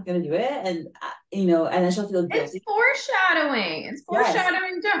she's not gonna do it, and and then she'll feel guilty. It's foreshadowing. It's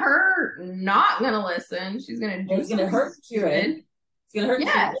foreshadowing to her not gonna listen. She's gonna do. It's gonna hurt Kieran. It's gonna hurt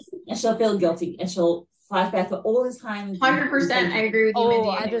Kieran, and she'll feel guilty, and she'll flash back to all this time. 100%. I agree with you, Mindy.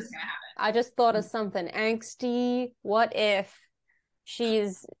 I just thought of something angsty. What if she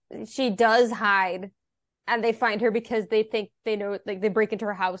does hide? And they find her because they think they know, like they break into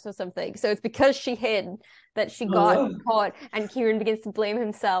her house or something. So it's because she hid that she got caught. And Kieran begins to blame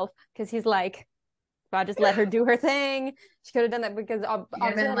himself because he's like, if I just let her do her thing, she could have done that because she would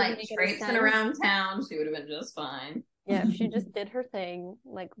have been like traipsing around town. She would have been just fine. Yeah, if she just did her thing,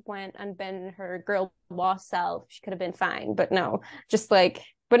 like went and been her girl boss self, she could have been fine. But no,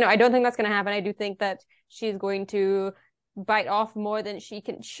 I don't think that's going to happen. I do think that she's going to bite off more than she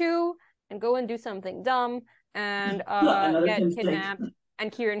can chew and go and do something dumb and get kidnapped.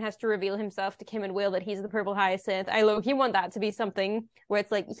 And Kieran has to reveal himself to Kim and Will that he's the purple hyacinth. I low-key want that to be something where it's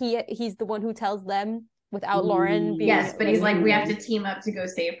like he's the one who tells them without Lauren being... Yes, but he's like, we have to team up to go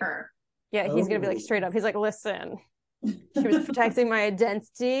save her. Yeah, he's gonna be like straight up. He's like, listen, she was protecting my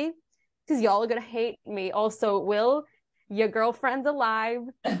identity because y'all are gonna hate me. Also, Will, your girlfriend's alive.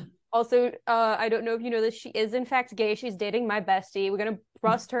 Also, I don't know if you know this, she is in fact gay. She's dating my bestie. We're gonna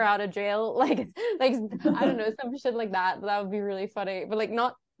bust her out of jail. Like I don't know, some shit like that. That would be really funny. But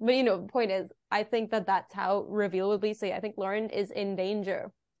the point is, I think that that's how reveal would be. So yeah, I think Lauren is in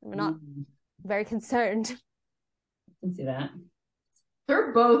danger. We're not very concerned. I can see that.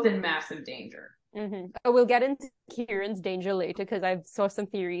 They're both in massive danger. Mm-hmm. Oh, we'll get into Kieran's danger later because I saw some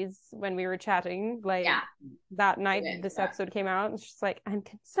theories when we were chatting, like that night this episode came out, and she's like, I'm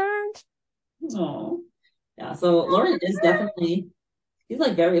concerned. Oh, yeah. So Lauren is definitely, he's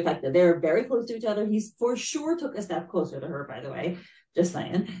like very effective. They're very close to each other. He's for sure took a step closer to her, by the way. Just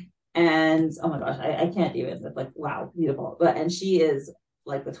saying. And oh my gosh, I can't even. It's like, wow, beautiful. And she is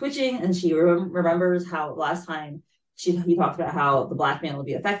like the twitching, and she remembers how last time he talked about how the black man will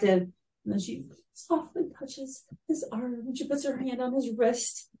be effective. And then she softly touches his arm, and she puts her hand on his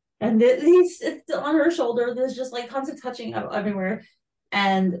wrist, and he's still on her shoulder. There's just like tons of touching everywhere.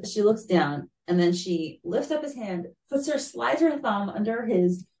 And she looks down, and then she lifts up his hand, slides her thumb under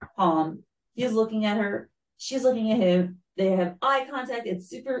his palm. He's looking at her. She's looking at him. They have eye contact. It's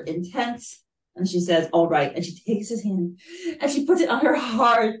super intense. And she says, all right. And she takes his hand and she puts it on her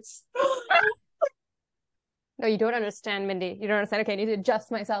heart. No, you don't understand, Mindy. You don't understand. Okay, I need to adjust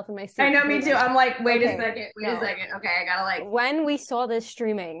myself in my seat. I know, me too. I'm like, wait a second. Okay, I gotta like. When we saw this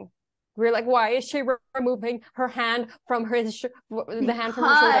streaming, we were like, why is she removing her hand from the hand from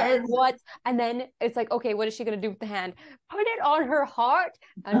her shoulder? What? And then it's like, okay, what is she going to do with the hand? Put it on her heart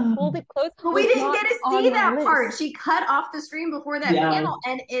and hold it close. But we didn't get to see that part. She cut off the stream before that panel,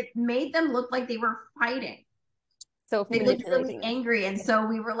 and it made them look like they were fighting. So they looked really angry, and so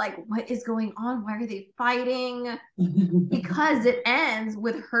we were like, what is going on? Why are they fighting? Because it ends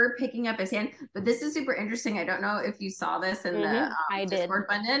with her picking up his hand. But this is super interesting. I don't know if you saw this in the Discord,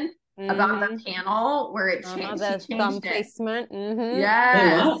 Bundin. About the panel where it changed, the thumb placement.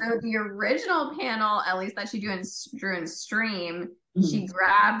 Yeah. So the original panel, at least that she drew in stream, she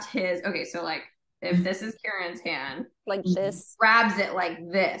grabbed his. Okay, so like if this is Kieran's hand, like this, grabs it like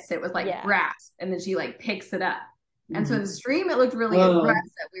this. It was like grasp, and then she like picks it up. And so in the stream, it looked really aggressive.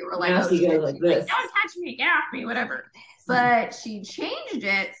 We were like, oh, shit, like this. Like, don't touch me, get off me, whatever. But she changed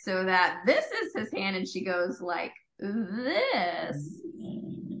it so that this is his hand, and she goes like this.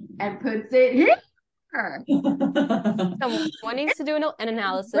 And puts it here. Someone needs to do an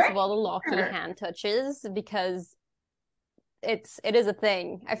analysis of all the Loki hand touches because it is a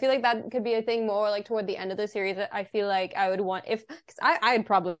thing. I feel like that could be a thing more like toward the end of the series. I feel like I would want because I'd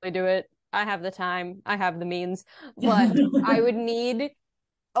probably do it. I have the time, I have the means, but I would need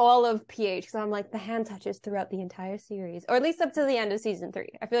all of PH because I'm like the hand touches throughout the entire series, or at least up to the end of season 3.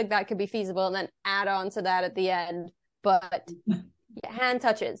 I feel like that could be feasible, and then add on to that at the end. But hand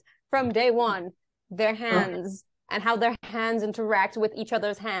touches from day one, their hands and how their hands interact with each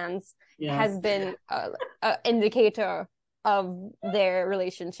other's hands has been an indicator of their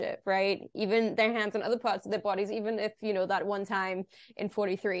relationship, right? Even their hands on other parts of their bodies, even if, that one time in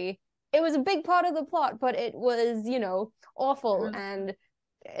 43, it was a big part of the plot, but it was, awful. And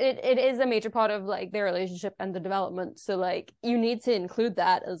it is a major part of like their relationship and the development. So like you need to include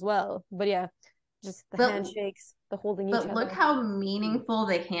that as well. But yeah, just the handshakes. The holding each other. But look how meaningful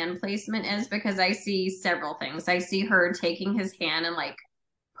the hand placement is, because I see several things. I see her taking his hand and like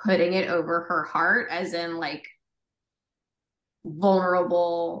putting it over her heart, as in like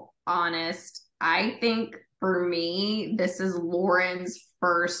vulnerable, honest. I think for me, this is Lauren's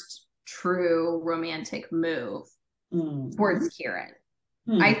first true romantic move towards Kieran.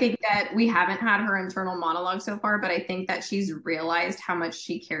 I think that we haven't had her internal monologue so far, but I think that she's realized how much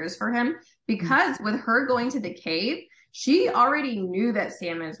she cares for him, because with her going to the cave, she already knew that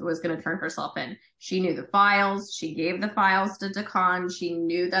Sam was going to turn herself in. She knew the files. She gave the files to Dakan. She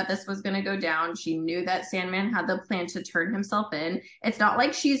knew that this was going to go down. She knew that Sandman had the plan to turn himself in. It's not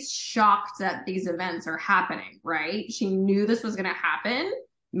like she's shocked that these events are happening, right? She knew this was going to happen.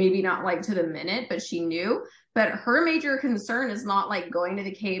 Maybe not like to the minute, but she knew. But her major concern is not like going to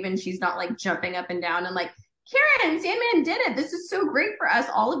the cave, and she's not like jumping up and down and like, Kieran, Sandman did it. This is so great for us.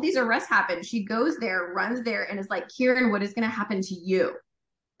 All of these arrests happen. She goes there, runs there, and is like, Kieran, what is going to happen to you?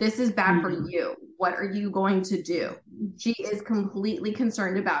 This is bad for you. What are you going to do? She is completely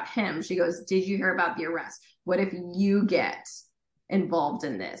concerned about him. She goes, did you hear about the arrest? What if you get involved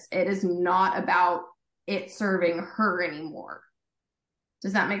in this? It is not about it serving her anymore.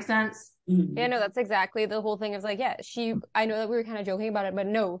 Does that make sense? Yeah, no, that's exactly the whole thing. Is like, yeah, I know that we were kind of joking about it, but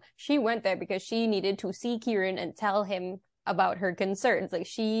no, she went there because she needed to see Kieran and tell him about her concerns. Like,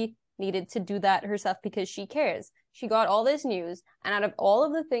 she needed to do that herself because she cares. She got all this news, and out of all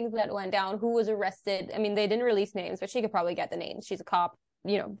of the things that went down, who was arrested, I mean, they didn't release names, but she could probably get the names. She's a cop,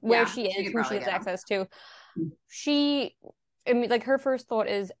 where she is, who she has access to. I mean, like, her first thought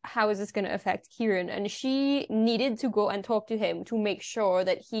is, how is this going to affect Kieran? And she needed to go and talk to him to make sure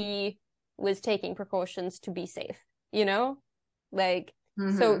that he was taking precautions to be safe, like,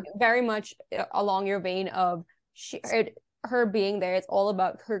 so very much along your vein of her being there. It's all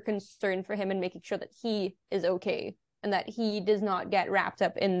about her concern for him and making sure that he is okay and that he does not get wrapped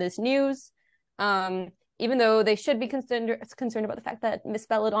up in this news. Even though they should be concerned about the fact that Miss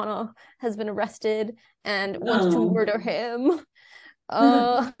Belladonna has been arrested and wants to murder him.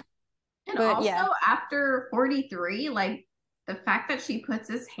 And but also yeah. after 43, like the fact that she puts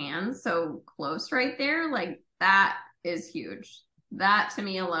his hands so close right there, like that is huge. That to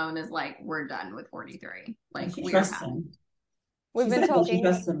me alone is like, we're done with 43. Like she we trusts him. We've been talking. She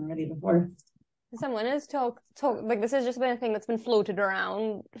trusts him already before. Someone has talk like this has just been a thing that's been floated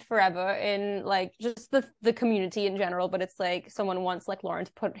around forever in like just the community in general, but it's like someone wants like Lauren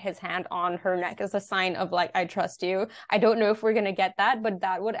to put his hand on her neck as a sign of like, I trust you. I don't know if we're gonna get that, but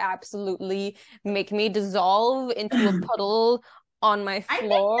that would absolutely make me dissolve into a puddle on my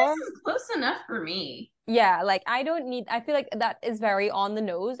floor. I think this is close enough for me. Yeah, like I feel like that is very on the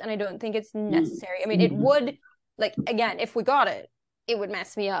nose and I don't think it's necessary. I mean, it would, like, again, if we got it would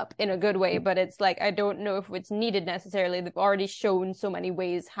mess me up in a good way, but it's like I don't know if it's needed necessarily. They've already shown so many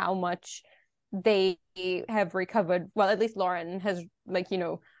ways how much they have recovered. Well, at least Lauren has, like, you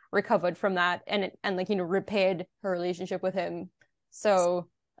know, recovered from that and like, you know, repaired her relationship with him. So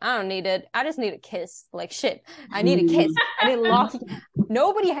I don't need it. I just need a kiss. Like shit. I need a kiss. I need Lockie.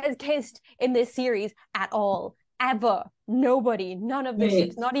 Nobody has kissed in this series at all. Ever. Nobody. None of the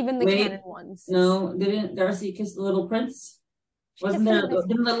ships. Not even the canon ones. No, didn't Darcy kiss the little prince? Didn't the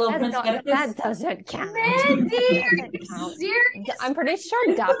little prince get a kiss? That doesn't count. Seriously? I'm pretty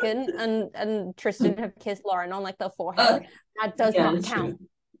sure Duncan and Tristan have kissed Lauren on like the forehead. That does not count. True.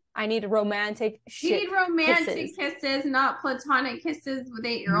 I need romantic You need romantic kisses, not platonic kisses with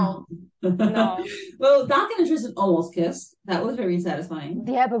 8-year-olds. No. Well, Duncan and Tristan almost kissed. That was very satisfying.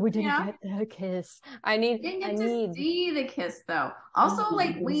 Yeah, but we didn't get the kiss. I didn't get to see the kiss though. Also,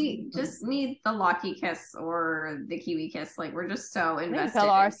 like we just need the Lockie kiss or the Kiwi kiss. Like we're just so invested.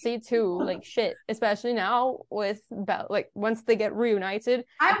 Bellarcy too. Like shit, especially now with like once they get reunited.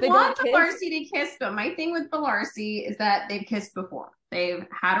 I want Bellarcy to kiss, but my thing with Bellarcy is that they've kissed before. They've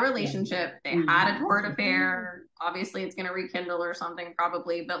had a relationship. They had a torrid affair. Obviously, it's gonna rekindle or something,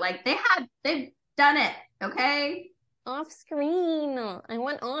 probably. But like they've done it. Okay. Off screen. I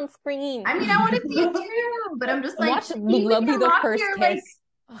went on screen. I mean, I want to see it too, but I'm just like, watch Love Be the First Kiss.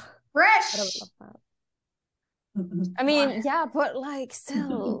 Like, fresh. I mean, yeah, but like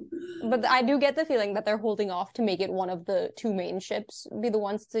still, but I do get the feeling that they're holding off to make it one of the two main ships be the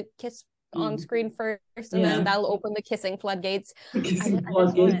ones to kiss on screen first, and then that'll open the kissing floodgates.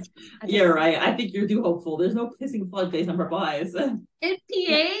 Yeah, right. I think you're too hopeful. There's no kissing floodgates on Purple Eyes. In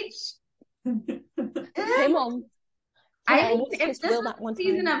PH? Hey, Mom. I think if this was a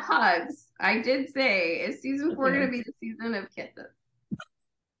season of hugs, I did say, is season 4 going to be the season of kisses?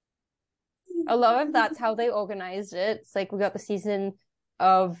 I love if that's how they organized it. It's like we got the season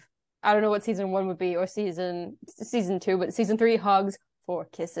of, I don't know what season 1 would be, or season 2, but season 3 hugs, 4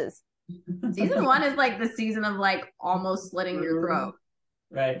 kisses. Season 1 is like the season of like almost slitting your throat.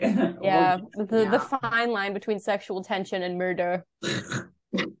 Right. Yeah. The fine line between sexual tension and murder.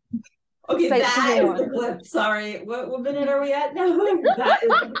 Okay, that is the clip. Sorry. What minute are we at now? That is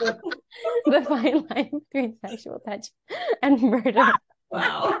the clip. The fine line between sexual tension and murder.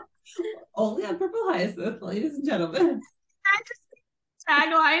 Wow. Only on Purple Hyacinth, ladies and gentlemen.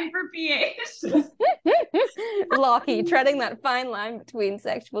 Tagline for PH. Lockie treading that fine line between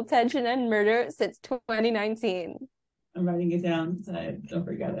sexual tension and murder since 2019. I'm writing it down so I don't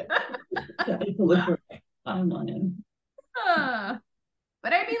forget it. I need to look for it. Timeline.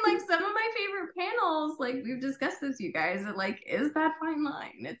 But I mean, like, some of my favorite panels, like, we've discussed this, you guys, it, like, is that fine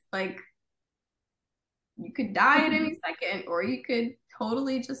line. It's like, you could die at any second, or you could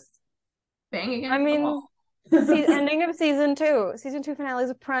totally just bang against the wall. The ending of season 2 finale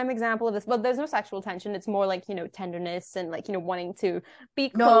is a prime example of this. But there's no sexual tension. It's more like, you know, tenderness and like, you know, wanting to be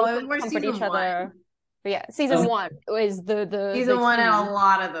close and comfort each other. But yeah, season 1 is the season 1 had a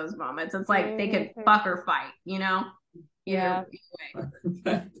lot of those moments. It's like they could fuck or fight, you know? Yeah.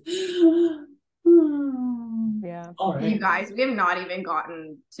 Yeah. All right. You guys, we have not even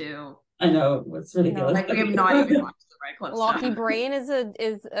gotten to. I know, it's ridiculous. Like we have not even gotten to the right clip. Lockie brain is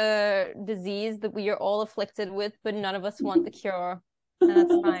a disease that we are all afflicted with, but none of us want the cure, and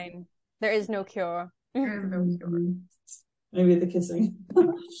that's fine. There is no cure. There is no cure. Maybe the kissing.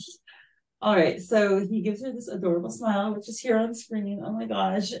 All right, so he gives her this adorable smile, which is here on screen. Oh my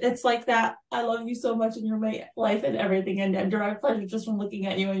gosh, it's like that. I love you so much in your life and everything, and I derive pleasure just from looking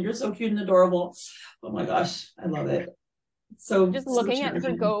at you, and you're so cute and adorable. Oh my gosh, I love it. So just looking at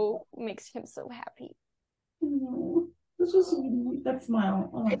her go makes him so happy. It's just that smile.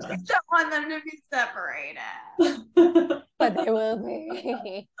 Oh my I gosh. just don't want them to be separated. But they will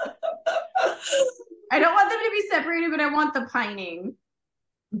be. I don't want them to be separated, but I want the pining.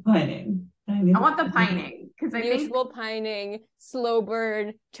 Pining. I want the pining because I think Mutual pining, slow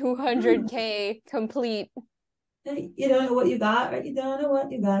burn, 200K complete. you don't know what you got, right? You don't know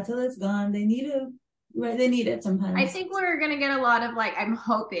what you got till it's gone. They need to, right? They need it sometimes. I think we're gonna get a lot of like, I'm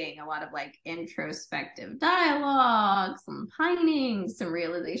hoping a lot of like introspective dialogue, some pining, some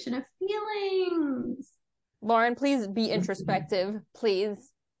realization of feelings. Lauren, please be introspective,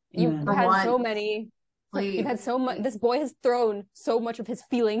 please. You've Yeah. had so many. Please. You've had so much. This boy has thrown so much of his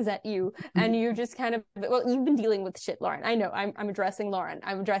feelings at you, and you just kind of. Well, you've been dealing with shit, Lauren. I know. I'm addressing Lauren.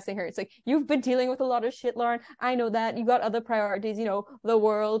 I'm addressing her. It's like you've been dealing with a lot of shit, Lauren. I know that you got other priorities. You know, the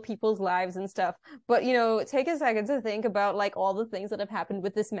world, people's lives, and stuff. But you know, take a second to think about like all the things that have happened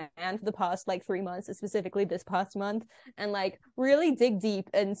with this man for the past like 3 months, specifically this past month, and like really dig deep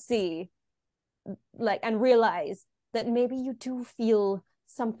and see, like, and realize that maybe you do feel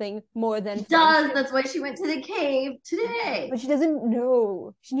something more than She friendship. does. That's why she went to the cave today. But she doesn't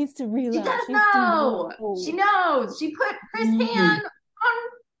know. She needs to realize. She does She needs to know. know. She knows. She put his hand on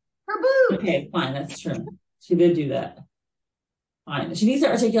her boob. Okay, fine, that's true. She did do that. Fine. She needs to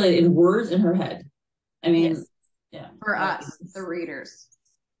articulate it in words in her head. I mean, Yes. yeah. For us, the readers.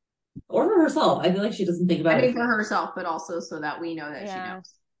 Or for herself. I feel like she doesn't think about I it. mean, for herself, but also so that we know that she knows.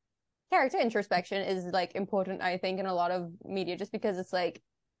 Character introspection is like important, I think, in a lot of media, just because it's like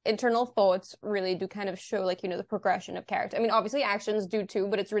internal thoughts really do kind of show like, you know, the progression of character. I mean, obviously actions do too,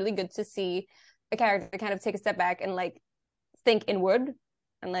 but it's really good to see a character kind of take a step back and like think inward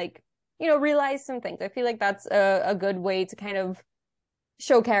and like, you know, realize some things. I feel like that's a good way to kind of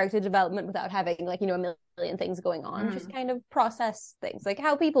show character development without having like, you know, a million things going on. Just kind of process things like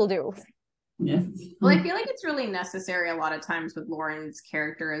how people do. Yeah. Well, I feel like it's really necessary a lot of times with Lauren's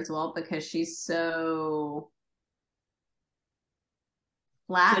character as well, because she's so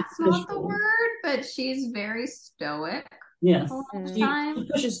flat's not the word, but she's very stoic. Yes. A lot of She time.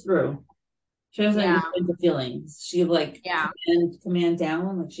 pushes through. She doesn't get into feelings. She like command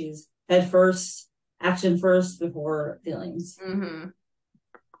down, like she's head first, action first before feelings.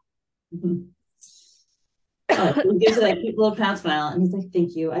 He gives her that cute little proud smile, and he's like,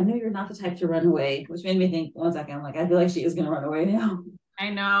 "Thank you. I know you're not the type to run away," which made me think. 1 second, I'm like, I feel like she is going to run away now. I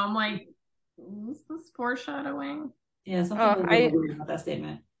know. I'm like, is this foreshadowing? Yeah, something weird about that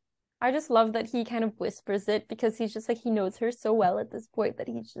statement. I just love that he kind of whispers it because he's just like, he knows her so well at this point that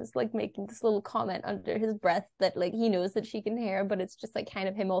he's just like making this little comment under his breath that like he knows that she can hear, but it's just like kind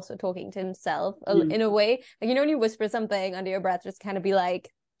of him also talking to himself in a way. Like, you know, when you whisper something under your breath, just kind of be like,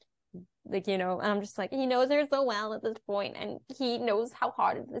 you know, and I'm just like, he knows her so well at this point, and he knows how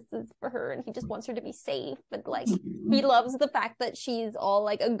hard this is for her, and he just wants her to be safe, but like he loves the fact that she's all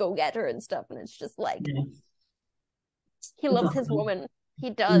like a go-getter and stuff, and it's just like he loves his woman. He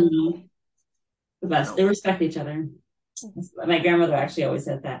does. The best. They respect each other. My grandmother actually always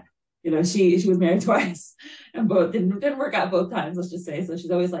said that. You know, she was married twice, and both didn't work out both times. Let's just say. So she's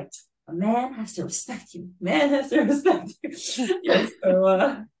always like, a man has to respect you. Man has to respect you. Yes.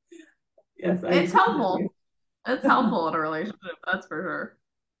 So yes, it's helpful. It's helpful in a relationship. That's for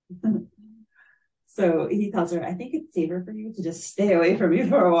sure. So he tells her, I think it's safer for you to just stay away from me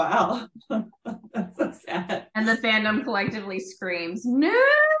for a while. That's so sad. And the fandom collectively screams, no!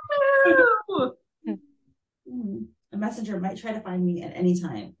 A messenger might try to find me at any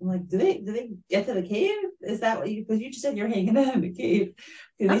time. I'm like, do they get to the cave? Is that what you, because you just said you're hanging out in the cave.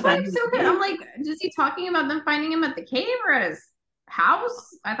 That's why I'm so good. I'm like, is he talking about them finding him at the cave or at his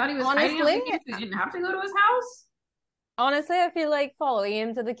house? I thought he was hiding out in the cave because he didn't have to go to his house. Honestly, I feel like following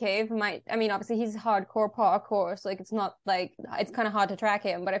him to the cave might, I mean, obviously he's hardcore parkour, so like it's not like, it's kind of hard to track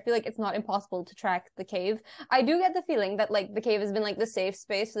him, but I feel like it's not impossible to track the cave. I do get the feeling that like the cave has been like the safe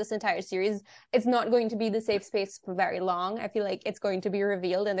space for this entire series. It's not going to be the safe space for very long. I feel like it's going to be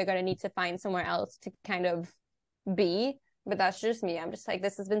revealed and they're going to need to find somewhere else to kind of be. But that's just me. I'm just like,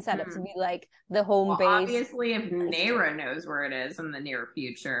 this has been set up to be like the home base. Obviously, if Nayra knows where it is in the near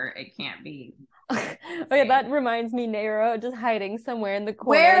future, it can't be. Okay, that reminds me, Nayra just hiding somewhere in the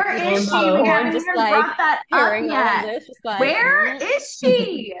corner. Where is she? We haven't even brought that up yet. This, just like, where is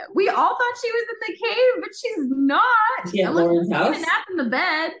she? We all thought she was in the cave, but she's not. Yeah, Lauren's house. Taking a nap in the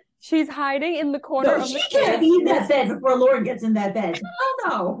bed. She's hiding in the corner of the she can't be in that bed before Lauren gets in that bed.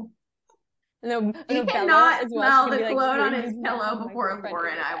 Oh no. He cannot smell the cologne on his pillow before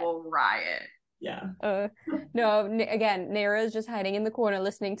Lauren. I will riot. Yeah. No, again, Nayra is just hiding in the corner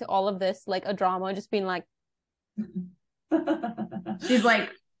listening to all of this like a drama, just being like she's like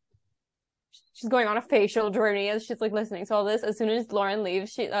she's going on a facial journey as she's like listening to all this. As soon as Lauren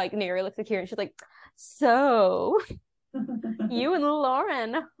leaves, she like Neri looks at Kira and she's like, so you and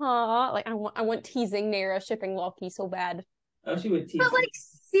Lauren, huh? Like I want teasing Nera shipping Loki so bad. Oh, she would tease. But like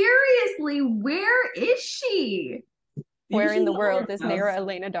seriously, where is she? Where in the world is Nera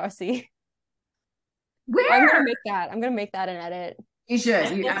Elena Darcy? Where? I'm gonna make that an edit. You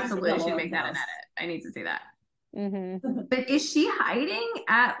should. You absolutely should make that an edit. I need to see that. Mm-hmm. But is she hiding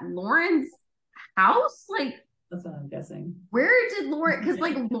at Lauren's house? Like, that's what I'm guessing. Where did Lauren? Because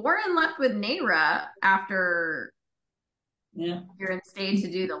like Lauren left with Nera after you're in stage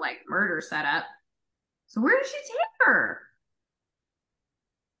to do the like murder setup. So where did she take her?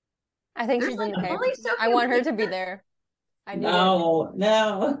 I think she's in the cave. I want her to be there. No.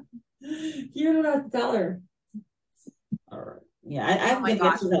 You don't have to tell her. All right. Yeah, oh my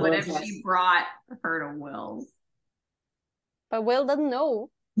gosh, what if she brought her to Will's? But Will doesn't know.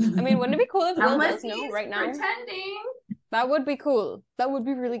 I mean, wouldn't it be cool if Will does know right now? Pretending. That would be cool. That would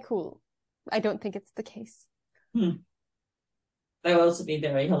be really cool. I don't think it's the case. That would also be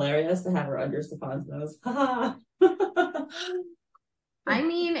very hilarious to have her under Stefan's nose. I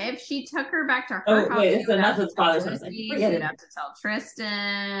mean, if she took her back to her house, wait, so not his father's house. You'd have to tell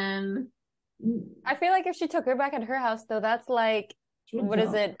Tristan. I feel like if she took her back at her house, though, that's like, what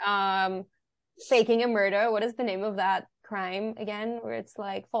is it? Faking a murder. What is the name of that crime again? Where it's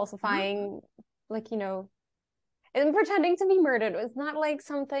like falsifying, like, you know, and pretending to be murdered. It's not like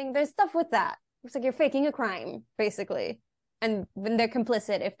something, there's stuff with that. It's like you're faking a crime, basically. And then they're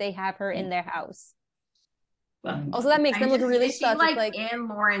complicit if they have her in their house. Also, that makes them look really sus. Like in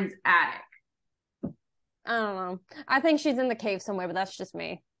Lauren's attic. I don't know. I think she's in the cave somewhere, but that's just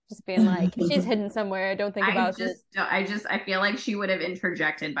me. Just being like, she's hidden somewhere. Don't think about it. I feel like she would have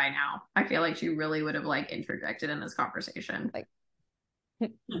interjected by now. I feel like she really would have like interjected in this conversation. Like,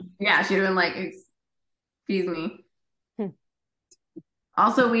 yeah, she'd have been like, excuse me.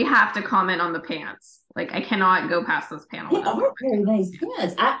 Also, we have to comment on the pants. Like, I cannot go past this panel. They are very nice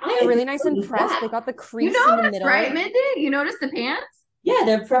pants. They're really nice and pressed. They got the crease in the middle. Right, Mindy? You noticed the pants? Yeah,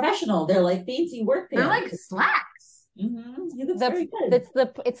 they're professional. They're like fancy work pants. They're like slacks. Mm-hmm. Very good.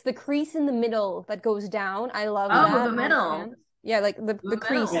 It's the crease in the middle that goes down. I love that. Oh, the middle. Yeah, like the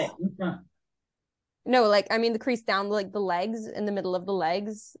crease. Right, in front. No, like I mean the crease down like the legs, in the middle of the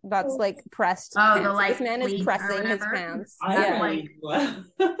legs. That's like pressed. Oh, pants. the like this man is pressing his pants.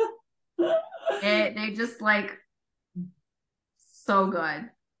 They just like so good.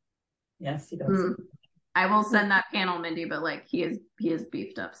 Yes, he does. I will send that panel, Mindy, but like he is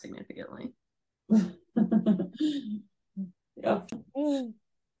beefed up significantly. Yep.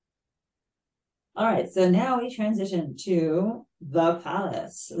 All right, so now we transition to the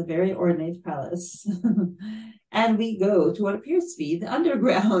palace, the very ornate palace. And we go to what appears to be the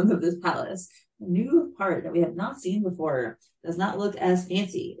underground of this palace, a new part that we have not seen before. Does not look as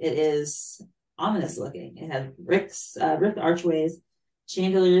fancy. It is ominous looking. It has ripped archways,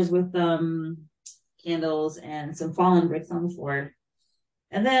 chandeliers with candles, and some fallen bricks on the floor.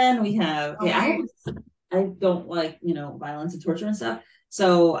 And then we have I don't like, violence and torture and stuff.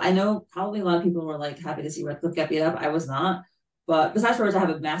 So I know probably a lot of people were like happy to see Redcliffe get beat up. I was not. But besides for which I have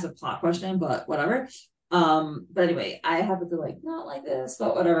a massive plot question, but whatever. But anyway, I happen to like not like this,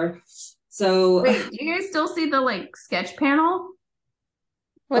 but whatever. So wait, do you guys still see the like sketch panel?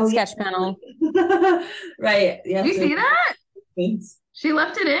 What sketch panel? Right. Yeah. Do you see that? Thanks. She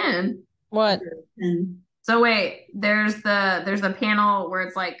left it in. What? So wait, there's the panel where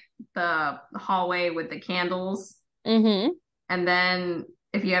it's like the hallway with the candles. Mm-hmm. And then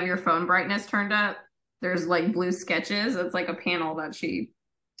if you have your phone brightness turned up, there's like blue sketches. It's like a panel that she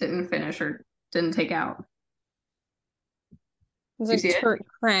didn't finish or didn't take out. It's like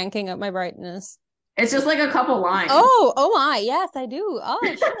cranking up my brightness. It's just like a couple lines. Oh my, yes, I do. Oh,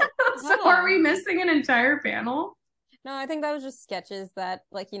 shit. So are we missing an entire panel? No, I think that was just sketches that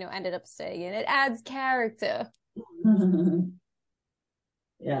ended up staying in. It adds character.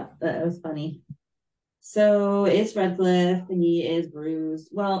 Yeah, that was funny. So it's Redcliffe. He is bruised.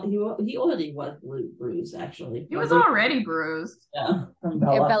 Well, he already was bruised, actually. He was already bruised. Yeah, from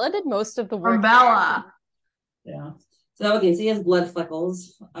Bella. Yeah, Bella did most of the work. From Bella. Yeah. So okay, so he has blood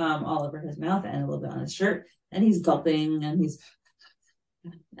fleckles all over his mouth and a little bit on his shirt, and he's gulping,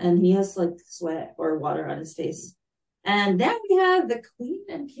 and he has like sweat or water on his face. And then we have the Queen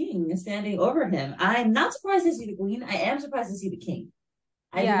and King standing over him. I'm not surprised to see the Queen. I am surprised to see the King.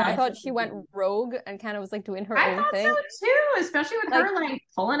 I thought she went rogue and kind of was like doing her own thing. I thought so too, especially with her like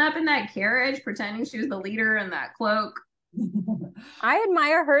pulling up in that carriage, pretending she was the leader in that cloak. I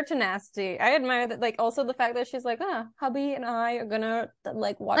admire her tenacity. I admire that, like, also the fact that she's like, hubby and I are gonna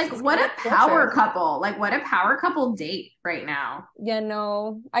like watch Like, this what game a of power torture. couple. Like, what a power couple date right now. Yeah,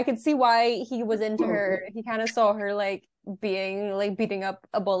 no, I could see why he was into her. He kind of saw her like being like beating up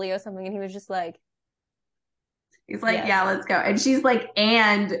a bully or something, and he was just like, He's like, yes. yeah, let's go. And she's like,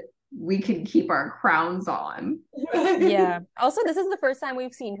 and we can keep our crowns on. Yeah. Also, this is the first time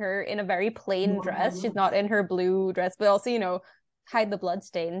we've seen her in a very plain dress. She's not in her blue dress, but also, hide the blood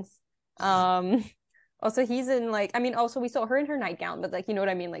stains. Also he's in like, I mean, also we saw her in her nightgown, but like, you know what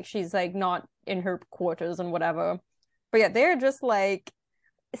I mean? Like she's like not in her quarters and whatever. But yeah, they're just like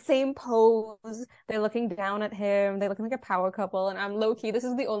same pose. They're looking down at him. They're looking like a power couple. And I'm low key. This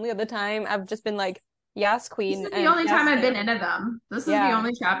is the only other time I've just been like, yes, This queen. is the And only yes, time I've been king. into them. This is the Yeah.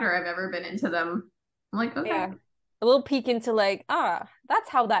 only chapter I've ever been into them. I'm like, okay. Yeah. A little peek into like, that's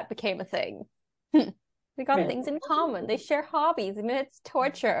how that became a thing. They got Right. things in common. They share hobbies, and it's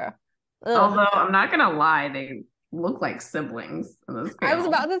torture. Ugh. Although I'm not gonna lie, they look like siblings in this I was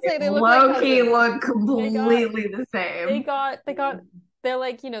panel. about to say they look like low-key cousins. look completely the same. They're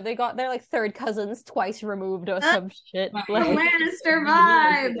like, they're like third cousins twice removed or some shit. The Like, Lannister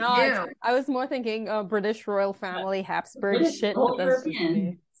vibes. no, Ew. I was more thinking British royal family Habsburg British, shit. all But that's just European.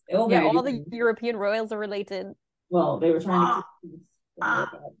 me. All Yeah, very all the different. European royals are related. Well, they were trying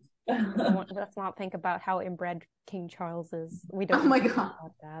Let's not think about how inbred King Charles is. We don't. Oh my need to God.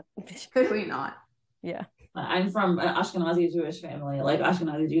 talk about that. Could we not? Yeah. I'm from an Ashkenazi Jewish family. Like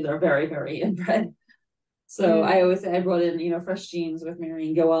Ashkenazi Jews are very, very inbred. So I always say I brought in, fresh genes with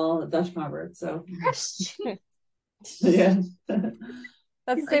marrying Goel, a Dutch convert. So yeah.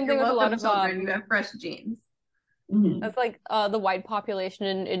 That's the same thing with a lot of children. You have fresh genes. That's like the white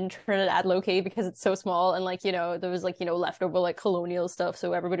population in Trinidad low-key because it's so small and like there was like leftover like colonial stuff,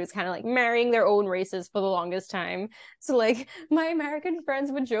 so everybody was kind of like marrying their own races for the longest time. So like my American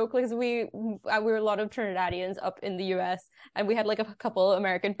friends would joke because we were a lot of Trinidadians up in the US, and we had like a couple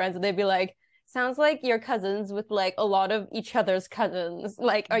American friends, and they'd be like, sounds like you're cousins with like a lot of each other's cousins.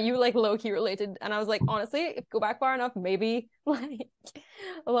 Like, are you like low-key related? And I was like, honestly, if you go back far enough, maybe. Like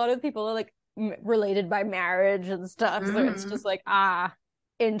a lot of people are like related by marriage and stuff. So it's just like,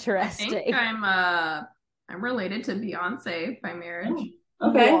 interesting. I think I'm related to Beyonce by marriage.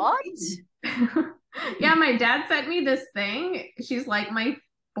 Okay. What? Yeah, my dad sent me this thing. She's like my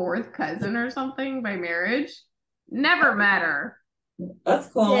fourth cousin or something by marriage. Never met her. That's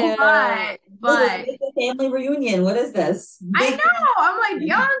cool. Yeah. But it's a family reunion. What is this? I know. I'm like,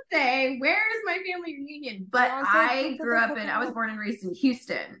 Beyonce, where's my family reunion? But I was born and raised in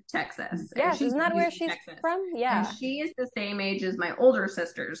Houston, Texas. Yes, isn't that where she's from? Yeah. And she is the same age as my older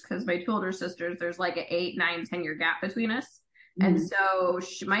sisters, because my two older sisters, there's like an 8, 9, 10-year gap between us. And so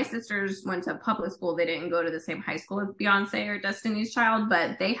my sisters went to public school. They didn't go to the same high school as Beyonce or Destiny's Child,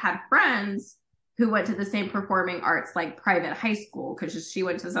 but they had friends who went to the same performing arts, like private high school, because she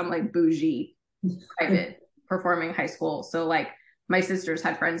went to some like bougie private performing high school. So like my sisters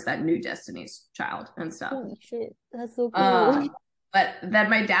had friends that knew Destiny's Child and stuff. Holy shit, that's so cool. But then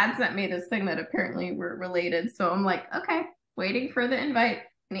my dad sent me this thing that apparently we're related. So I'm like, okay, waiting for the invite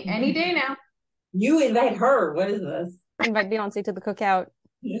any day now. You invite her. What is this? Invite Beyonce to the cookout.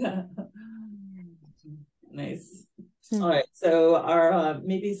 Yeah. Nice. All right. So our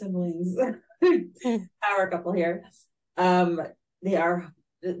maybe siblings power couple here. They are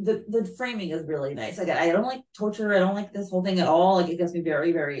the framing is really nice. Again, I don't like torture. I don't like this whole thing at all. Like it gets me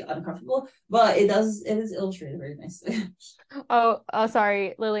very, very uncomfortable. But it is illustrated very nicely. Oh,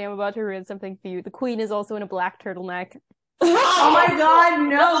 sorry, Lily, I'm about to ruin something for you. The queen is also in a black turtleneck. Oh my God,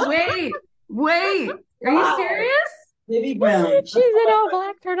 no, wait. Are you serious? Baby Brown. She's in a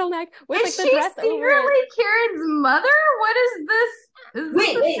black turtleneck with Is like the she dress over it. secretly Kieran's mother? What is this?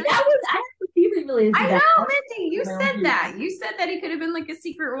 Wait, that was I have a secret related to I that. know, Mindy, you said that. You said that he could have been like a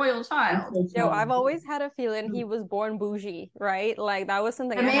secret royal child. Yo, I've always had a feeling he was born bougie, right? Like that was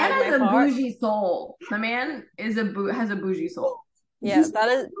something The I man had in has my a heart. bougie soul. The man has a bougie soul. Yeah, that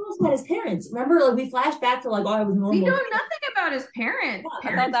is. About his parents. Remember, like we flashed back to like, I was normal. We know nothing about his parents.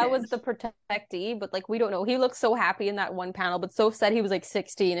 I thought that was the protectee, but like we don't know. He looked so happy in that one panel, but Soph said he was like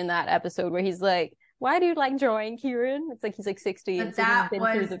 16 in that episode where he's like, "Why do you like drawing, Kieran?" It's like he's like 16. But so that he's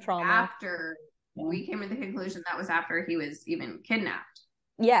been through was the trauma. after we came to the conclusion that was after he was even kidnapped.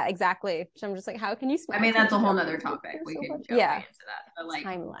 Yeah, exactly. So I'm just like, how can you? I mean, that's a whole nother topic. We can jump right into that. But like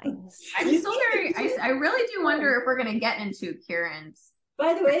timelines. I'm still I really do wonder if we're gonna get into Kieran's.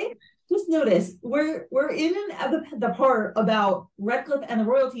 By the way, just notice we're in the part about Redcliffe and the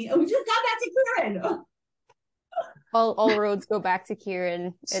royalty, and we just got back to Kieran. All roads go back to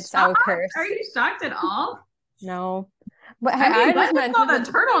Kieran. It's our curse. Are you shocked at all? No. But I mean, just Bundin saw mentioned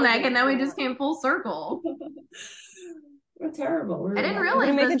the turtleneck, and then we just came full circle. We're terrible. I didn't We're realize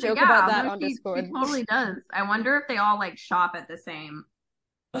gonna make this, a joke but about yeah, that no, on she Discord. totally does. I wonder if they all like shop at the same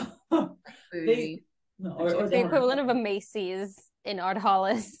bougie. Or The equivalent of a Macy's in Art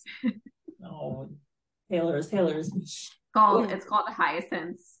Hollis. No, Taylor's. It's called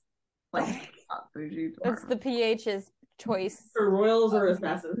Hyacinth. Like bougie. It's the PH's choice. For royals or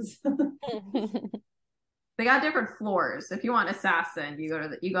assassins. They got different floors. If you want assassin, you go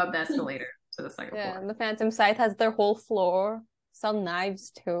up the escalator to the second Yeah, floor. and the Phantom Scythe has their whole floor. Sell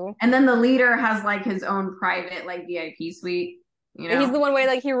knives too. And then the leader has like his own private like VIP suite. You know? He's the one where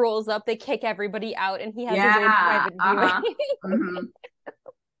like he rolls up, they kick everybody out, and he has his own private viewing. Mm-hmm.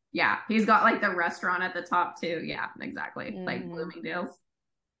 Yeah, he's got like the restaurant at the top too. Yeah, exactly. Like Bloomingdale's.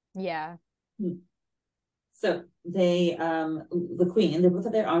 Yeah. So they, the queen, they both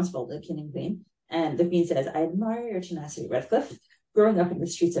have their arms folded, king and queen. And the queen says, I admire your tenacity, Redcliffe. Growing up in the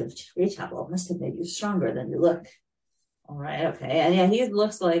streets of Greychapel must have made you stronger than you look. All right, okay. And yeah, he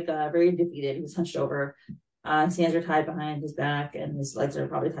looks like very defeated. He was hunched over. His hands are tied behind his back, and his legs are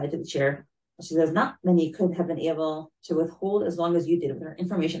probably tied to the chair. She says, not many could have been able to withhold as long as you did with our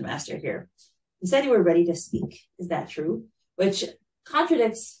information master here. You said you were ready to speak. Is that true? Which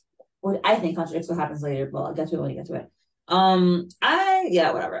contradicts what I think contradicts what happens later. Well, I'll get to it when you get to it.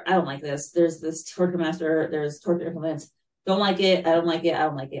 Whatever. I don't like this. There's this torture master. There's torture implements. Don't like it. I don't like it. I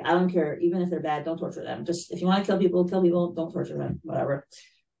don't like it. I don't care. Even if they're bad, don't torture them. Just if you want to kill people, kill people. Don't torture them. Whatever.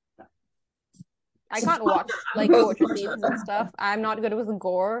 I can't watch like torture scenes and stuff. I'm not good with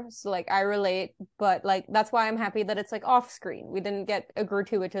gore, so like I relate, but like that's why I'm happy that it's like off screen. We didn't get a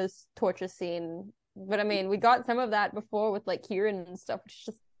gratuitous torture scene, but I mean, we got some of that before with like Kieran and stuff. Which is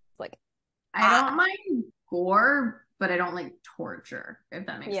just like I don't mind gore, but I don't like torture. If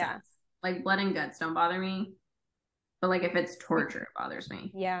that makes sense. Like blood and guts don't bother me, but like if it's torture, it bothers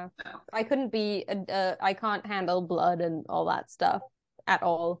me. Yeah, so. I couldn't be. I can't handle blood and all that stuff at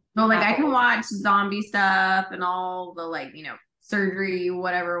all. No, like I can watch zombie stuff and all the like, surgery,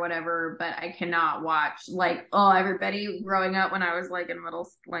 whatever, but I cannot watch like, everybody growing up when I was like in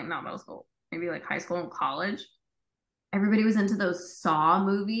not middle school, maybe like high school and college, everybody was into those Saw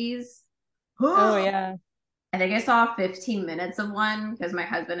movies. Oh yeah. I think I saw 15 minutes of one because my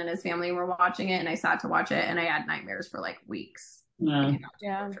husband and his family were watching it and I sat to watch it and I had nightmares for like weeks. Yeah.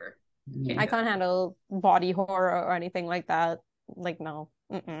 I can't handle body horror or anything like that. Like, no.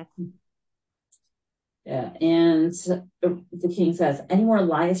 Mm-mm. Yeah, and the king says, any more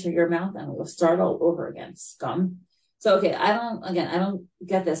lies from your mouth and we'll start all over again, scum. So, okay, I don't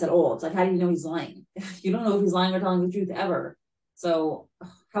get this at all. It's like, how do you know he's lying? You don't know if he's lying or telling the truth ever. So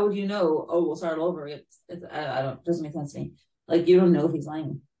how would you know, we'll start all over? It doesn't make sense to me. Like, you don't know if he's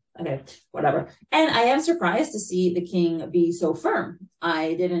lying. Okay, whatever. And I am surprised to see the king be so firm.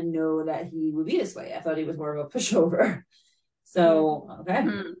 I didn't know that he would be this way. I thought he was more of a pushover. So, okay.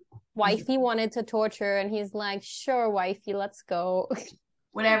 Mm-hmm. Wifey wanted to torture, and he's like, sure, wifey, let's go.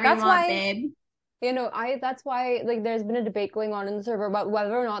 Whatever you want, babe. That's why, like, there's been a debate going on in the server about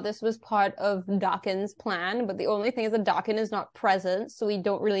whether or not this was part of Dakin's plan, but the only thing is that Dakin is not present, so we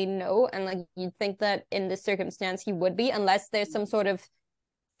don't really know, and, like, you'd think that in this circumstance he would be, unless there's some sort of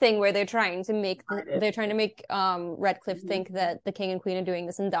thing where they're trying to make Redcliffe think that the king and queen are doing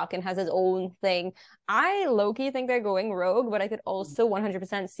this and Dakin has his own thing. I low-key think they're going rogue, but I could also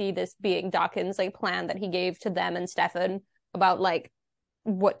 100% see this being Dakin's like plan that he gave to them and Stefan about like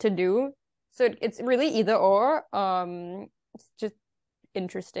what to do. So it's really either or. It's just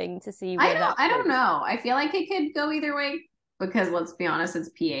interesting to see where I don't know. I feel like it could go either way because let's be honest,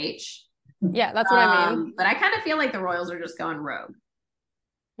 it's PH. Yeah, that's what I mean. But I kind of feel like the Royals are just going rogue.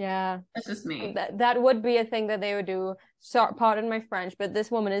 Yeah, that's just me. That would be a thing that they would do. Pardon my French, but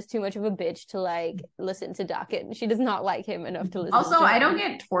this woman is too much of a bitch to like listen to Dakin. She does not like him enough to listen. Also, to I him. don't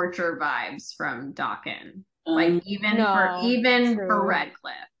get torture vibes from Dakin. Like even for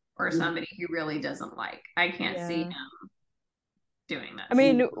Redcliffe or somebody he really doesn't like. I can't see him doing that. I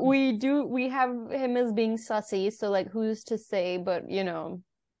mean, we have him as being sussy, so like who's to say? But yeah,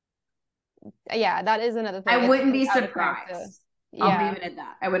 that is another thing. I wouldn't be surprised. I'll leave it at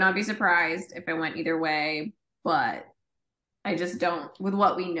that. I would not be surprised if it went either way, but I just don't. With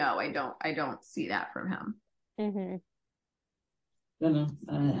what we know, I don't see that from him. Mm-hmm.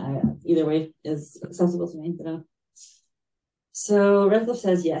 Either way is acceptable to me. So Redcliffe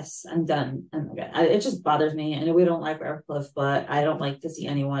says, "Yes, I'm done." And it just bothers me. I know we don't like Redcliffe, but I don't like to see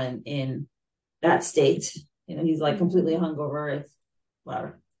anyone in that state. He's like completely hungover. It's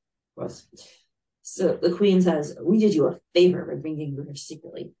whatever. Gross. So the queen says, we did you a favor by bringing you here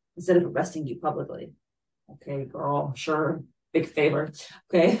secretly instead of arresting you publicly. Okay, girl, sure. Big favor.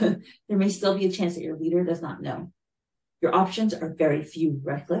 Okay. There may still be a chance that your leader does not know. Your options are very few,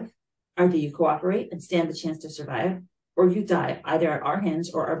 Redcliffe. Either you cooperate and stand the chance to survive, or you die either at our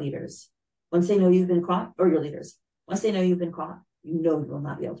hands or our leaders. Once they know you've been caught, or your leaders, once they know you've been caught, you know you will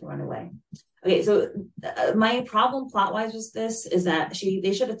not be able to run away. Okay, so my problem plot-wise with this is that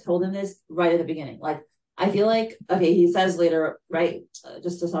they should have told him this right at the beginning. Like, I feel like, okay, he says later, right,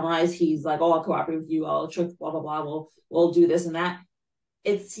 just to summarize, he's like, oh, I'll cooperate with you, I'll trick, blah, blah, blah, we'll do this and that.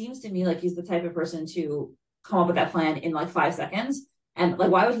 It seems to me like he's the type of person to come up with that plan in like 5 seconds. And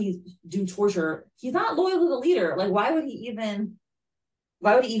like, why would he do torture? He's not loyal to the leader. Like, why would he even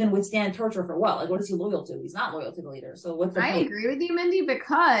withstand torture for what? Like, what is he loyal to? He's not loyal to the leader. So what's the I point? agree with you, Mindy,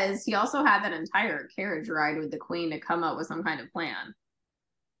 because he also had that entire carriage ride with the queen to come up with some kind of plan.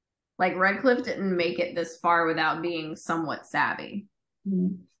 Like, Redcliffe didn't make it this far without being somewhat savvy.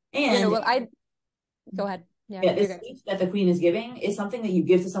 Mm-hmm. And go ahead. Yeah, the speech that the queen is giving is something that you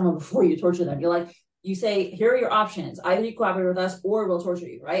give to someone before you torture them. You're like, you say, here are your options. Either you cooperate with us or we'll torture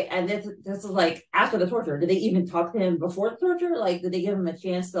you, right? And this is like after the torture. Did they even talk to him before the torture? Like, did they give him a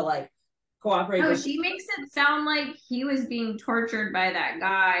chance to like cooperate? No, she makes it sound like he was being tortured by that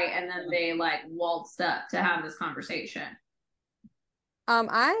guy, and then they like waltzed up to have this conversation.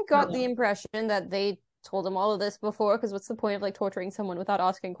 I got the impression that they told him all of this before, because what's the point of like torturing someone without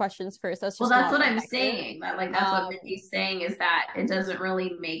asking questions first? That's just that's what I'm saying. That like that's what Mindy's saying, is that it doesn't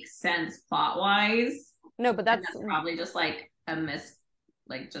really make sense plot wise. No, but that's probably just like a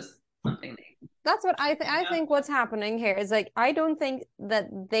just something. That's what I think what's happening here is like, I don't think that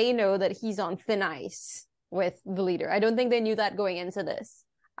they know that he's on thin ice with the leader. I don't think they knew that going into this.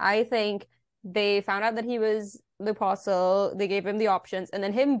 I think they found out that he was the apostle. They gave him the options, and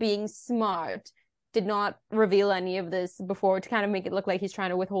then him being smart did not reveal any of this before to kind of make it look like he's trying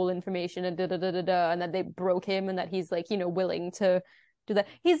to withhold information and and that they broke him, and that he's like, willing to do that.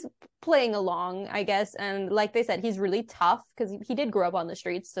 He's playing along, I guess, and like they said, he's really tough because he did grow up on the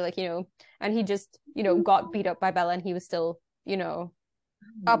streets, so like, and he just got beat up by Bella, and he was still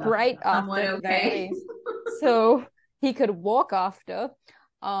upright after, okay. So he could walk after.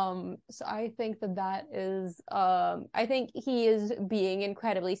 So I think that is I think he is being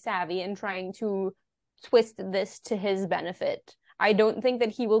incredibly savvy and trying to twist this to his benefit. I don't think that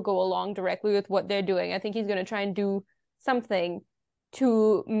he will go along directly with what they're doing. I think he's going to try and do something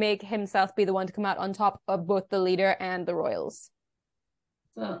to make himself be the one to come out on top of both the leader and the royals.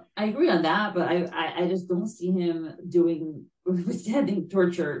 So I agree on that, but I just don't see him withstanding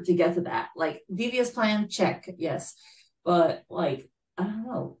torture to get to that. Like, devious plan, check, yes, but like, I don't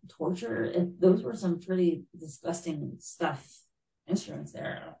know, torture. Those were some pretty disgusting instruments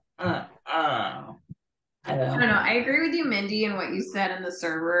there. I don't know. I agree with you, Mindy, and what you said in the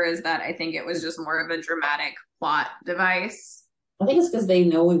server is that I think it was just more of a dramatic plot device. I think it's because they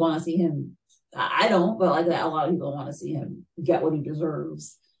know we want to see him. I don't, but like that, a lot of people want to see him get what he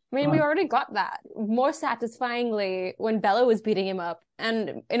deserves. I mean, we already got that more satisfyingly when Bella was beating him up,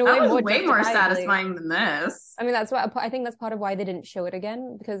 and in a way more satisfying than this. I mean, that's why I think that's part of why they didn't show it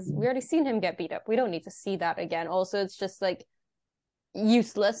again, because we already seen him get beat up. We don't need to see that again. Also, it's just like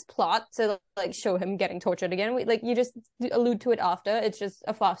useless plot to like show him getting tortured again. You just allude to it after. It's just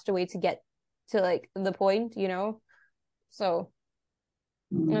a faster way to get to like the point, So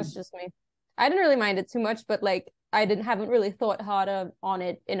that's just me. I didn't really mind it too much, but like I haven't really thought harder on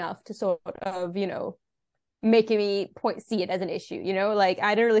it enough to sort of, making me see it as an issue, like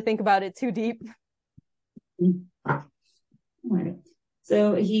I didn't really think about it too deep. Right.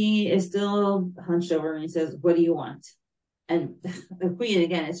 So he is still hunched over and he says, what do you want? And the queen,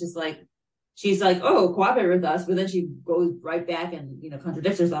 again, it's just like, she's like, oh, cooperate with us. But then she goes right back and,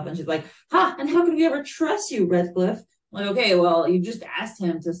 contradicts herself. And she's like, and how can we ever trust you, Redcliffe? Like, okay, well, you just asked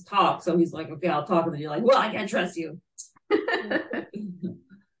him to talk. So he's like, okay, I'll talk. And then you're like, well, I can't trust you.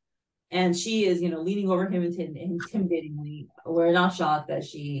 And she is, leaning over him intimidatingly. We're not shocked that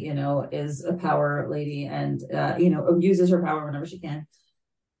she, is a power lady and, abuses her power whenever she can.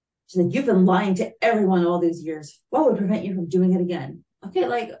 She's like, you've been lying to everyone all these years. What would prevent you from doing it again? Okay,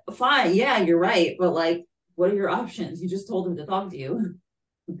 like, fine. Yeah, you're right. But like, what are your options? You just told him to talk to you.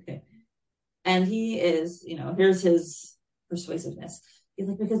 Okay. And he is, here's his persuasiveness. He's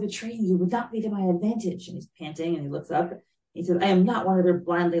like, because betraying you would not be to my advantage. And he's panting and he looks up. He says, I am not one of their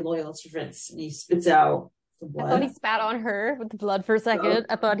blindly loyal servants. And he spits out some blood. I thought he spat on her with the blood for a second.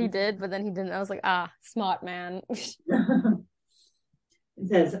 I thought he did, but then he didn't. I was like, smart man. He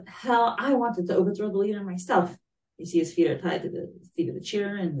says, hell, I wanted to overthrow the leader myself. You see his feet are tied to the feet of the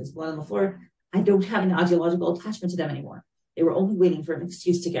chair and there's blood on the floor. I don't have an ideological attachment to them anymore. They were only waiting for an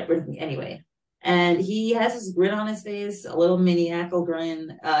excuse to get rid of me anyway. And he has this grin on his face, a little maniacal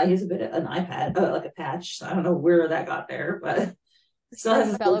grin. He has a bit of an iPad, like a patch. I don't know where that got there, but still has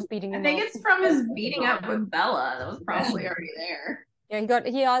his Bella beating him I think up. it's from his beating up with Bella. That was probably already there. Yeah,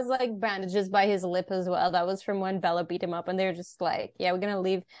 he has like bandages by his lip as well. That was from when Bella beat him up, and they're just like, yeah, we're gonna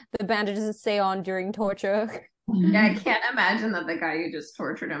leave the bandages to stay on during torture. Yeah, I can't imagine that the guy who just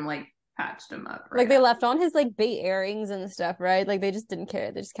tortured him like patched him up. Like they left on his like bait earrings and stuff, right? Like they just didn't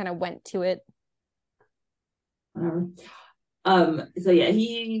care. They just kind of went to it. So yeah,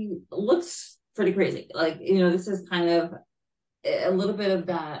 he looks pretty crazy. Like, this is kind of a little bit of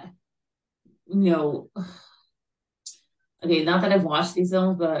that, okay, not that I've watched these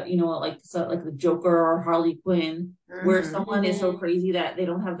films, but like the Joker or Harley Quinn, where someone is so crazy that they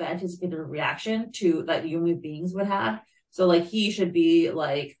don't have the anticipated reaction to that human beings would have. So like he should be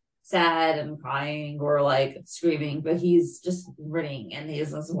like sad and crying or like screaming, but he's just grinning and he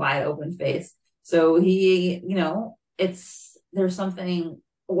has this wide open face. So he, there's something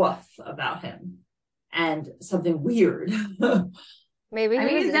woof about him and something weird. Maybe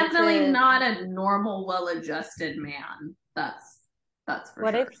he's definitely not a normal, well-adjusted man. That's for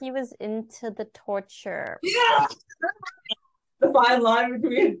what sure. if he was into the torture? Yeah. The fine line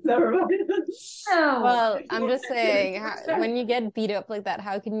between never mind. Well, I'm just saying, when you get beat up like that,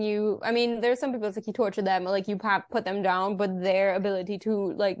 how can you? I mean, there's some people it's like you torture them, or like you put them down, but their ability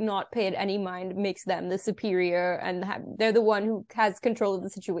to like not pay it any mind makes them the superior, and they're the one who has control of the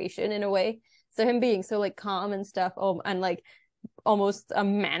situation in a way. So him being so like calm and stuff, and like almost a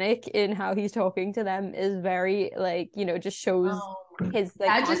manic in how he's talking to them is very like just shows his like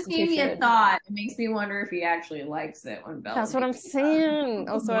that just gave me a thought. It makes me wonder if he actually likes it when Bella. That's what I'm saying.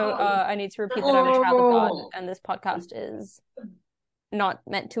 Also, I need to repeat that I'm a child of God, and this podcast is not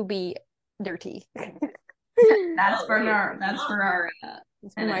meant to be dirty. That's for our.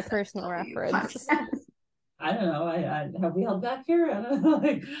 It's for my personal reference. I don't know. I have we held back here? I don't know.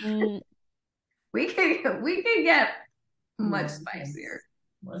 Like, we could get much spicier.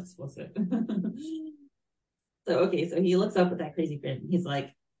 What's it? So he looks up with that crazy grin. He's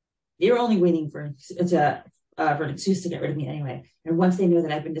like, "You're only waiting for an excuse to get rid of me anyway. And once they know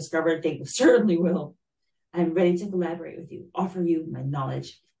that I've been discovered, they certainly will. I'm ready to collaborate with you, offer you my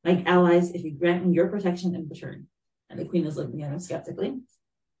knowledge, like allies, if you grant me your protection in return." And the queen is looking at him skeptically.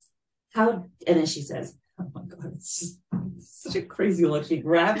 And then she says, "Oh my God, it's just such a crazy look." She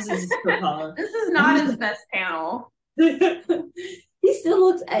grabs his collar. This is not his best panel. He still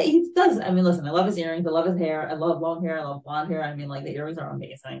looks. He does. I mean, listen. I love his earrings. I love his hair. I love long hair. I love blonde hair. I mean, like the earrings are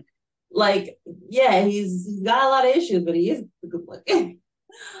amazing. Like, yeah, he's got a lot of issues, but he is a good looking.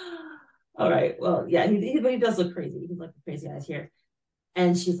 All right. Well, yeah, but he does look crazy. He's like the crazy eyes here.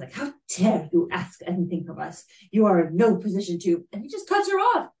 And she's like, "How dare you ask anything from us? You are in no position to." And he just cuts her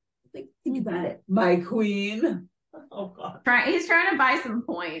off. Like, think about it, my queen. Oh God. He's trying to buy some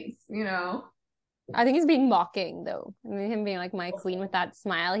points, I think he's being mocking though. I mean, him being like my queen with that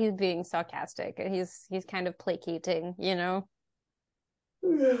smile, he's being sarcastic and he's kind of placating, He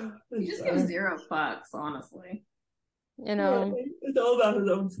just gives zero fucks, honestly. It's all about his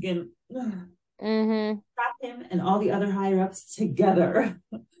own skin. Mm-hmm. Trap him and all the other higher ups together.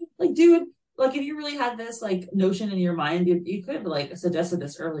 Like, dude, like if you really had this like notion in your mind, you could have like suggested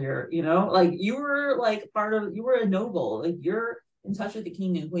this earlier, like you were like you were a noble, like you're in touch with the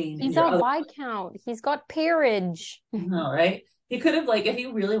king and queen. He's a viscount. He's got peerage. No, right? He could have, like, if he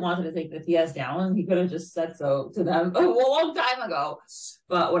really wanted to take the PS down, he could have just said so to them a long time ago.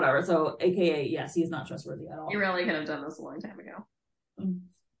 But whatever. So, AKA, yes, he's not trustworthy at all. He really could have done this a long time ago.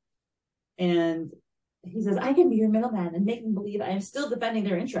 And he says, "I can be your middleman and make them believe I am still defending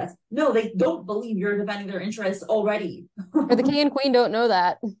their interests." No, they don't believe you're defending their interests already. Or the king and queen don't know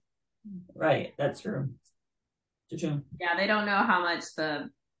that. Right, that's true. Yeah, they don't know how much the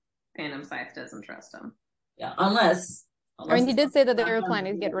Phantom Scythe doesn't trust him. Yeah, unless I mean, he did say that they were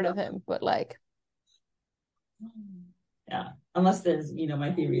planning to get rid of him, but like, yeah, unless there's,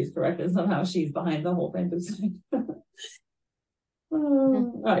 my theory is correct, and somehow she's behind the whole Phantom Scythe.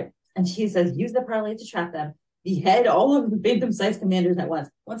 All right, and she says, "Use the parlay to trap them. Behead all of the Phantom Scythe commanders at once."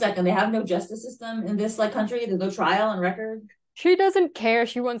 1 second, they have no justice system in this like country. There's no trial and record. She doesn't care.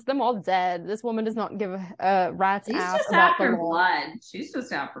 She wants them all dead. This woman does not give a rat's ass about the law. Blood. She's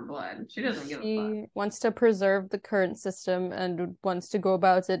just out for blood. She doesn't give a fuck. She wants to preserve the current system and wants to go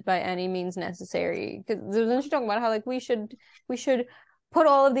about it by any means necessary. Because then she's talking about how like we should put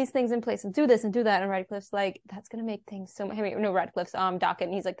all of these things in place and do this and do that. And Radcliffe's like, that's gonna make things so much. I mean, no, Radcliffe's Docket,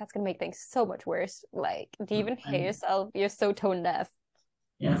 and he's like, that's gonna make things so much worse. Like, do you even hear yourself? You're so tone deaf.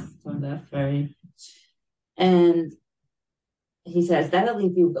 Yes, tone deaf, very. And he says, that'll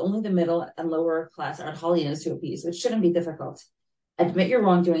leave you with only the middle and lower class Artalians to appease, which shouldn't be difficult. Admit your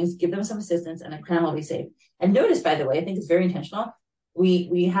wrongdoings, give them some assistance, and the crown will be safe. And notice, by the way, I think it's very intentional.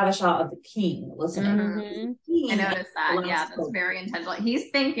 We have a shot of the king listening. I noticed that. Yeah, that's very intentional. He's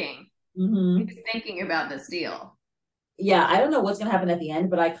thinking. He's thinking about this deal. Yeah, I don't know what's gonna happen at the end,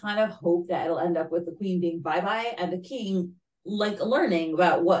 but I kind of hope that it'll end up with the queen being bye-bye and the king learning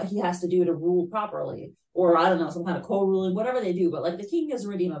about what he has to do to rule properly. Or I don't know, some kind of co-ruling, whatever they do, but the king is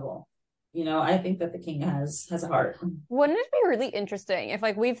redeemable. I think that the king has a heart. Wouldn't it be really interesting if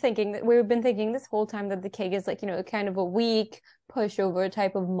we've been thinking this whole time that the king is kind of a weak pushover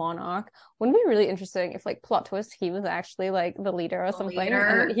type of monarch? Wouldn't it be really interesting if plot twist he was actually the leader or something,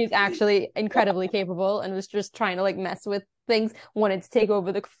 and he's actually incredibly capable and was just trying to mess with things, wanted to take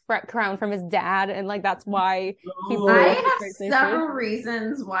over the crown from his dad, and that's why people. I have several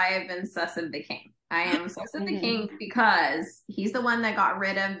reasons why I've been sus of the king. I am sus of the king because he's the one that got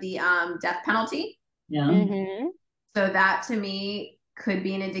rid of the death penalty. Yeah. So that to me could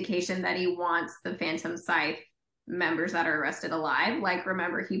be an indication that he wants the Phantom Scythe members that are arrested alive.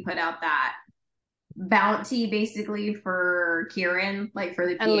 Remember, he put out that bounty basically for Kieran, for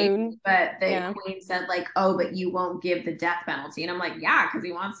the PA, but the queen said oh, but you won't give the death penalty. And I'm yeah, because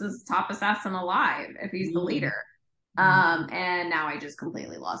he wants his top assassin alive if he's the leader. And now I just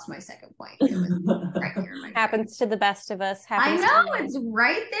completely lost my second point. It was right here in my happens to the best of us. I know, it's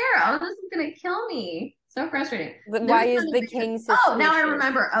right there. Oh, this is gonna kill me. So frustrating. Why is the king suspicious? Oh, now I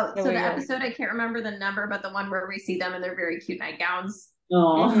remember. Oh, so the episode, I can't remember the number, but the one where we see them in their very cute nightgowns.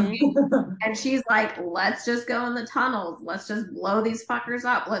 And she's let's just go in the tunnels. Let's just blow these fuckers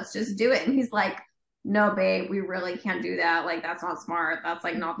up. Let's just do it. And he's no, babe, we really can't do that. That's not smart. That's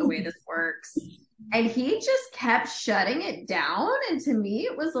not the way this works. And he just kept shutting it down. And to me,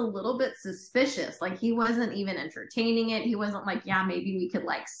 it was a little bit suspicious. He wasn't even entertaining it. He wasn't yeah, maybe we could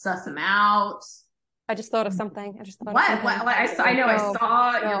suss him out. I just thought of something. I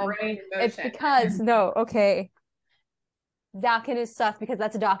saw your brain in motion. It's because, okay. Dakin is sus because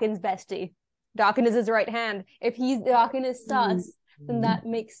that's Dakin's bestie. Dakin is his right hand. If Dakin is sus, then that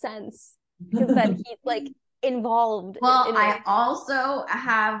makes sense. Because then he's involved. Well, I've also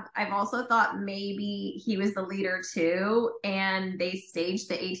thought maybe he was the leader too, and they staged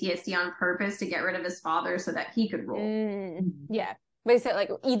the ATSD on purpose to get rid of his father so that he could rule. Yeah. But it's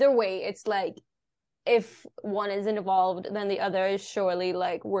either way, it's if one is involved, then the other is surely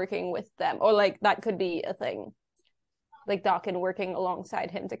working with them, or that could be a thing. Dakin working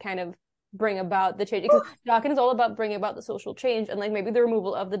alongside him to kind of bring about the change, because Dakin is all about bringing about the social change, and maybe the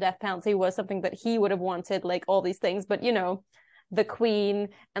removal of the death penalty was something that he would have wanted, all these things, but the queen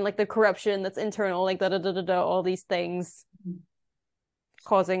and the corruption that's internal, all these things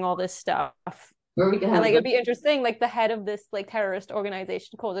causing all this stuff. Where we can have it'd be interesting, the head of this terrorist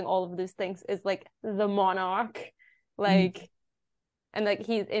organization causing all of these things is the monarch, and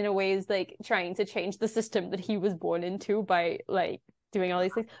he's in a way is trying to change the system that he was born into by doing all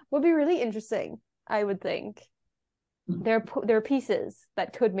these things. Would be really interesting, I would think. There are pieces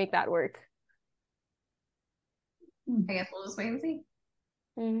that could make that work. I guess we'll just wait and see.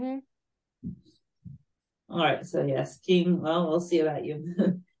 All right, so yes, King. Well, we'll see about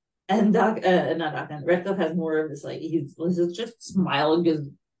you. And not Dakin. Redcliffe has more of this he's just smile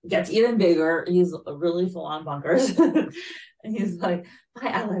gets even bigger. He's really full on bonkers. And he's my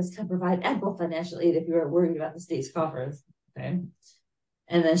allies can provide ample financial aid if you are worried about the state's coffers. Okay.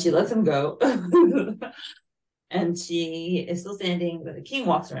 And then she lets him go. And she is still standing, but the king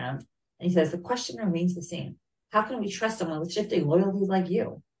walks around and he says, the question remains the same. How can we trust someone with shifting loyalties like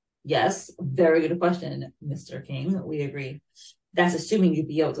you? Yes, very good question, Mr. King. We agree. That's assuming you'd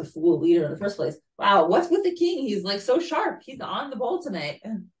be able to fool a leader in the first place. Wow, what's with the king? He's so sharp. He's on the ball tonight.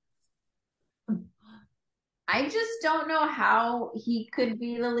 I just don't know how he could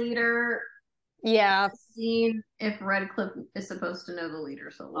be the leader. Yeah. I've seen if Redcliffe is supposed to know the leader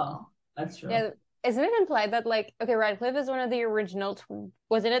so well. That's true. Yeah. Isn't it implied that Redcliffe is one of the original,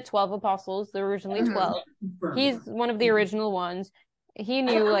 wasn't it 12 apostles? There were originally 12. He's one of the original ones. He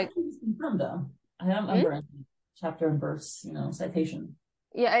knew he's confirmed though. I don't remember chapter and verse, citation.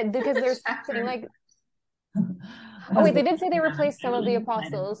 Yeah, because there's saying oh wait, they did say they replaced some of the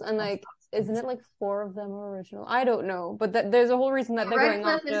apostles, and isn't it 4 of them are original? I don't know, but there's a whole reason that they're going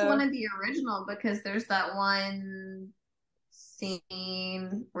on. Redcliffe is one of the original because there's that one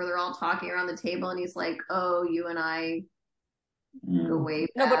scene where they're all talking around the table, and he's "Oh, you and I go way back."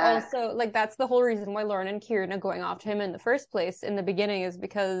 No, but also that's the whole reason why Lauren and Kieran are going after him in the first place in the beginning is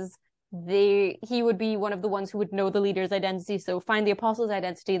because he would be one of the ones who would know the leader's identity. So find the apostle's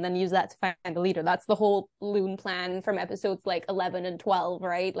identity and then use that to find the leader. That's the whole Loon plan from episodes like 11 and 12,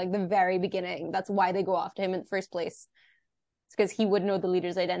 right? Like the very beginning. That's why they go after him in the first place. It's because he would know the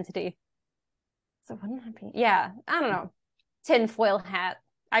leader's identity. So wouldn't that be? Yeah, I don't know. Tinfoil hat.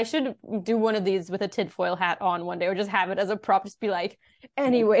 I should do one of these with a tinfoil hat on one day, or just have it as a prop. Just be like,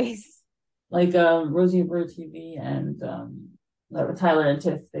 anyways. Like Rosie Bird TV and Tyler and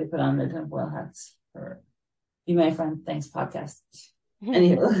Tiff, they put on their tinfoil hats for Be My Friend Thanks podcast.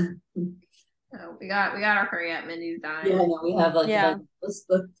 Anyway. Oh, we got to hurry up. Mindy's dying. Yeah, no, we have let's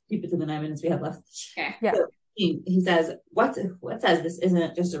keep it to the 9 minutes we have left. Okay. Yeah. So he says, what says this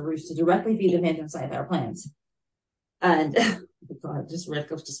isn't just a ruse to directly feed the Phantom Scythe our plans. And God, Rick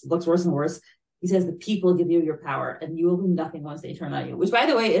just looks worse and worse. He says the people give you your power and you will be nothing once they turn on you, which by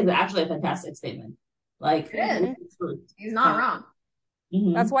the way is actually a fantastic statement. Like he's not wrong.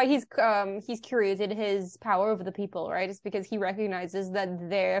 Mm-hmm. That's why he's curated his power over the people, right? It's because he recognizes that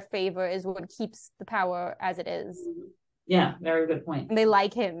their favor is what keeps the power as it is. Yeah, very good point. And they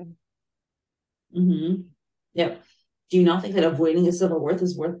like him. Mm-hmm. Yep. Do you not think that avoiding a civil war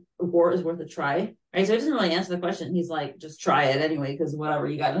is worth a try? Right. So he doesn't really answer the question. He's like, just try it anyway, because whatever,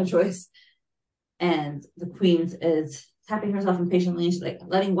 you got no choice. And the queen is tapping herself impatiently, and she's like,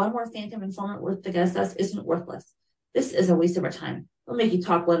 letting one more phantom informant worth against us isn't worthless. This is a waste of our time. It'll make you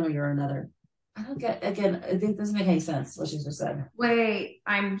talk one way or another. I don't get, again, it doesn't make any sense what she just said. Wait,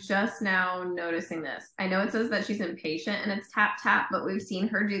 I'm just now noticing this. I know it says that she's impatient and it's tap tap, but we've seen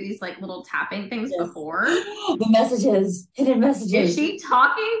her do these like little tapping things before. The messages, hidden messages. Is she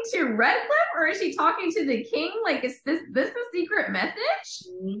talking to Redcliffe or is she talking to the king? Like, is this a secret message?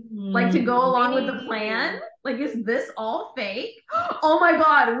 Mm-hmm. Like to go along with the plan? Like, is this all fake? Oh my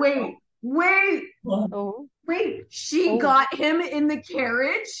God, wait. Wait, she got him in the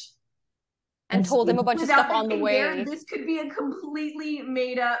carriage? And told him a bunch of stuff on the way. This could be a completely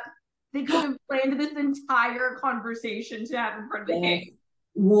made up. They could have planned this entire conversation to have in front of the king.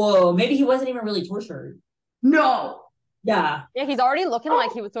 Whoa, maybe he wasn't even really tortured. No. Yeah. Yeah, he's already looking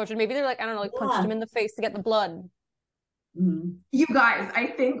like he was tortured. Maybe they're like, I don't know, like punched him in the face to get the blood. Mm-hmm. You guys, I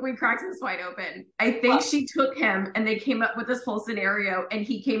think we cracked this wide open. I think she took him and they came up with this whole scenario, and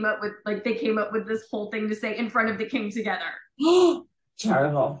they came up with this whole thing to say in front of the king together.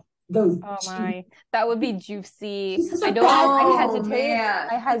 Terrible. Oh my, that would be juicy.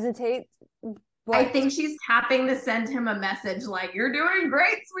 I hesitate. But I think she's tapping to send him a message like, you're doing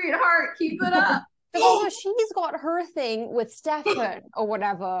great, sweetheart. Keep it up. Also, she's got her thing with Stefan or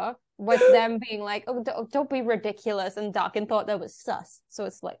whatever, with them being like, oh, don't be ridiculous. And Dakin thought that was sus. So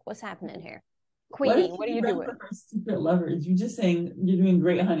it's like, what's happening here? Queenie, what are you doing? Secret lovers. You're just saying you're doing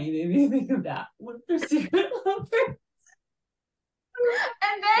great, honey. Maybe think of that. What if they're secret lovers?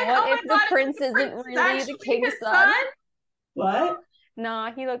 And then, what if the prince isn't really the king's son? What?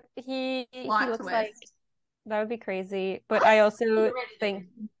 Nah, he looks twist. like that would be crazy. But I also think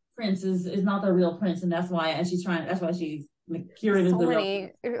Prince is not the real prince, and that's why she's curated the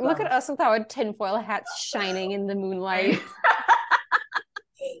real. Look at us with our tinfoil hats shining in the moonlight.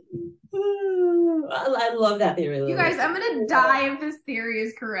 I love that theory. You guys, I'm gonna die if this theory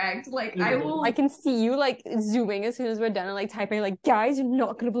is correct. Like, I can see you like zooming as soon as we're done and like typing like, guys, you're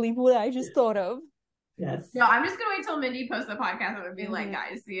not gonna believe what I just thought of. Yes. No, I'm just gonna wait till Mindy posts the podcast and be like,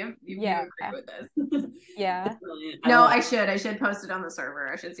 guys, see if you agree with this. Yeah. No, I should post it on the server.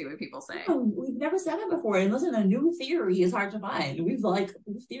 I should see what people say. No, we've never said it before. And listen, a new theory is hard to find. We've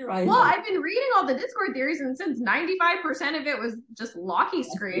theorized. Well, I've been reading all the Discord theories, and since 95% of it was just Lockie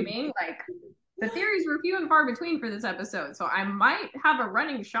screaming, like the theories were few and far between for this episode. So I might have a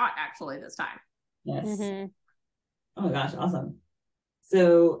running shot actually this time. Yes. Mm-hmm. Oh my gosh, awesome.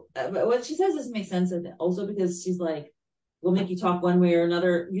 So what she says doesn't make sense, and also because she's like, we'll make you talk one way or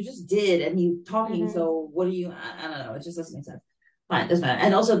another. You just did, and you talking. Mm-hmm. So what are you? I don't know. It just doesn't make sense. Fine, doesn't matter.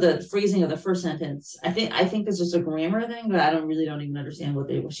 And also the phrasing of the first sentence. I think it's just a grammar thing, but I don't even understand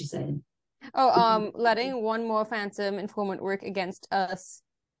what she's saying. Oh, letting one more phantom informant work against us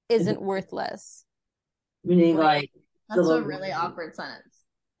isn't worthless. Meaning like that's a really awkward sentence.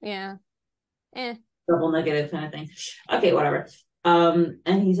 Yeah. Double negative kind of thing. Okay, whatever. And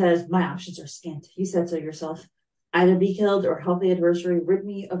he says, my options are scant. You said so yourself. Either be killed or help the adversary rid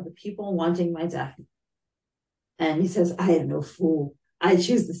me of the people wanting my death. And he says, I am no fool. I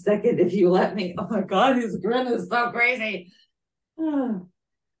choose the second if you let me. Oh my God, his grin is so crazy. I'll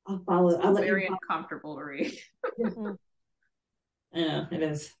follow. It's very uncomfortable to read. Yeah, it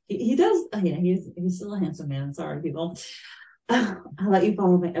is. He does. Yeah, he's still a handsome man. Sorry, people. I'll let you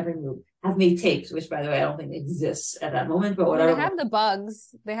follow my every move. have made tapes, which by the way I don't think exists at that moment, but I mean, whatever. they have the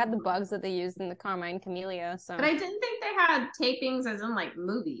bugs. They had the bugs that they used in the Carmine Camellia. So, But I didn't think they had tapings as in like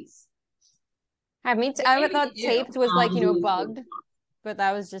movies. I mean, I thought taped was like, you know, bugged, but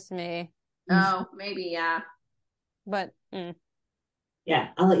that was just me. Oh, maybe, yeah. But yeah,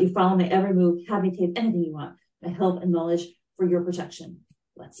 I'll let you follow my every move, have me tape anything you want. My help and knowledge for your protection.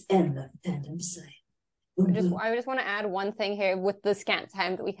 Let's end the fandom site. I just want to add one thing here with the scant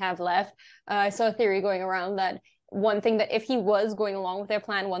time that we have left. I saw a theory going around that one thing that if he was going along with their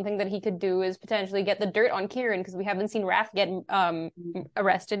plan, one thing that he could do is potentially get the dirt on Kieran, because we haven't seen Raph get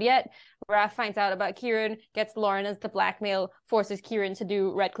arrested yet. Raph finds out about Kieran, gets Lauren as the blackmail, forces Kieran to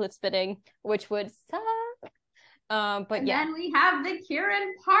do Redcliffe's bidding, which would suck. But and yeah, then we have the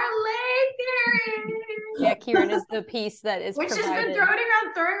Kieran parlay theory. Yeah, Kieran is the piece that is which provided. has been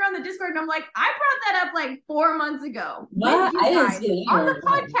throwing around the Discord, and I'm like, I brought that up like 4 months ago. What? I didn't see it on the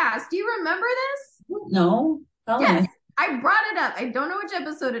podcast. Do you remember this? No. Yes, I brought it up. I don't know which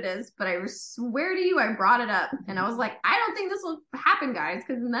episode it is, but I swear to you, I brought it up, and I was like, I don't think this will happen, guys,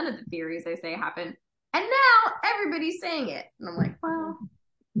 because none of the theories I say happen, and now everybody's saying it, and I'm like, well,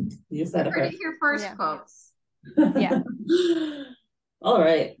 you said it heard it here first, folks. Yeah. All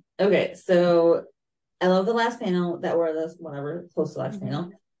right. Okay. So I love the last panel that were this whatever close to last panel.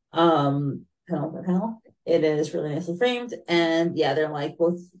 Panel. It is really nicely framed, and yeah, they're like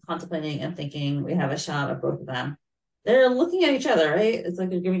both contemplating and thinking. We have a shot of both of them. They're looking at each other, right? It's like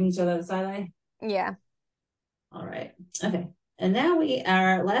they're giving each other the side eye. Yeah. All right. Okay. And now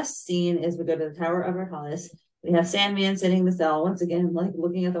our last scene is we go to the Tower of Arcalis. We have Sandman sitting in the cell once again, like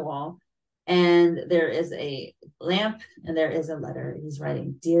looking at the wall. And there is a lamp and there is a letter. He's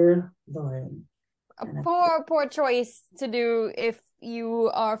writing, "Dear Lauren." A poor choice to do if you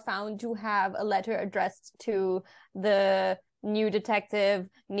are found to have a letter addressed to the new detective,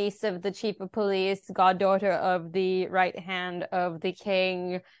 niece of the chief of police, goddaughter of the right hand of the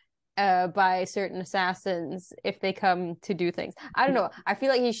king, by certain assassins if they come to do things. I don't know. I feel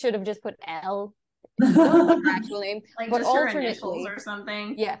like he should have just put L. Not her actual name, like but just her alternately initials or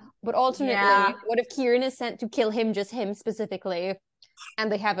something. Yeah, but alternately, what if Kieran is sent to kill him, just him specifically,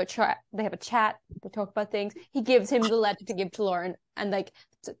 and they have a chat. They talk about things. He gives him the letter to give to Lauren, and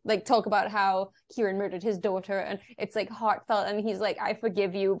talk about how Kieran murdered his daughter, and it's like heartfelt, and he's like, "I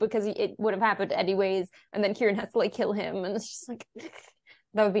forgive you," because it would have happened anyways, and then Kieran has to like kill him, and it's just like.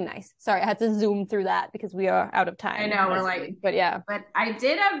 That would be nice. Sorry, I had to zoom through that because we are out of time. I know, we're like, but yeah. But I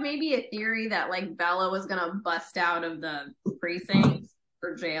did have maybe a theory that like Bella was gonna bust out of the precinct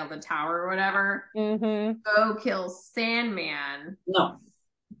or jail, the tower or whatever, go kill Sandman. No.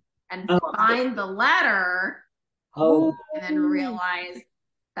 And find the letter. And then realize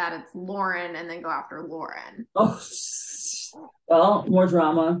that it's Lauren and then go after Lauren. Well, more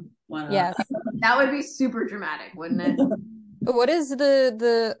drama. Why not? Yes. That would be super dramatic, wouldn't it? What is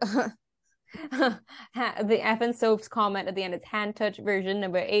the Evan Soap's comment at the end? It's hand touch version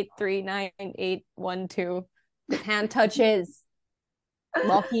number 839812. Hand touches.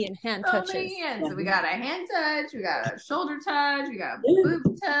 Lucky and hand touches. Many hands. So we got a hand touch, we got a shoulder touch, we got a boob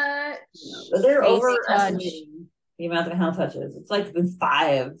touch. But they're overestimating the amount of hand touches. It's like the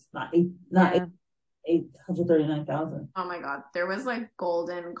 5, not 839,000. Oh my god. There was like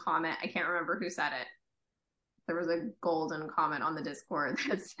golden comment. I can't remember who said it. There was a golden comment on the Discord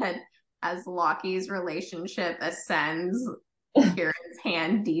that said, as Loki's relationship ascends, Kieran's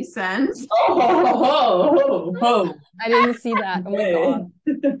hand descends. I didn't see that. Oh my god.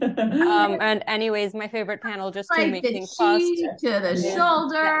 And anyways, my favorite panel, just to make things fast. To the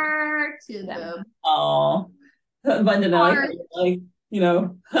shoulder, to the Bundin,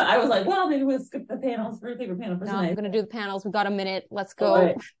 I was like, well, maybe we'll skip the panels for your favorite panel for tonight. I'm gonna do the panels. We got a minute. Let's go.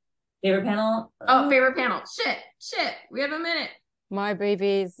 Right. Favorite panel? Favorite panel. Shit. We have a minute. My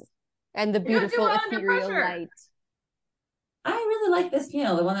babies and the beautiful ethereal light. I really like this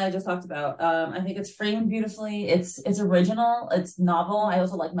panel, the one that I just talked about. I think it's framed beautifully. It's original. It's novel. I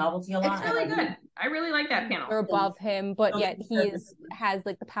also like novelty a lot. It's really good. I really like that panel. They're above him, but yet he has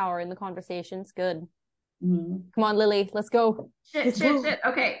like the power in the conversations. Good. Mm-hmm. Come on, Lily. Let's go. Shit.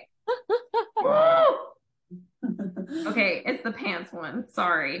 Okay. Okay, it's the pants one.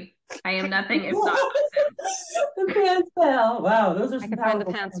 Sorry. I am nothing. It's not. The pants pal. Wow, those are. I can find the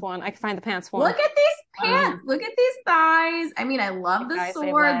pants one. Look at these pants. Look at these thighs. I mean, I love the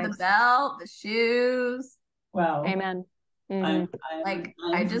sword, the belt, the shoes. Wow. Amen. I'm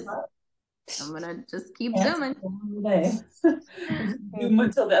gonna just keep zooming. Zoom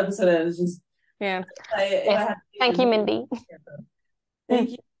until the episode ends. Just Thank you, Mindy. Thank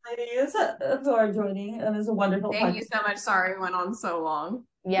you, ladies, for joining. It was a wonderful. Thank you so much. Sorry, it went on so long.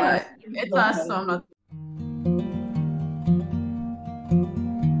 Yes. It's us, so I'm not.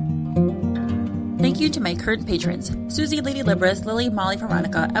 Thank you to my current patrons: Susie, Lady Libras, Lily, Molly,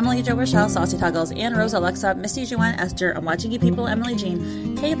 Veronica, Emily, Jo, Rochelle, Saucy Tuggles, Anne, Rose, Alexa, Misty, Joanne, Esther, I'm Watching You People, Emily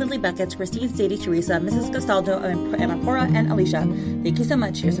Jean, Kay, Lily Beckett, Christine, Sadie, Teresa, Mrs. Castaldo, Amapora, and Alicia. Thank you so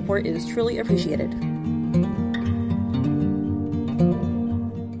much. Your support is truly appreciated.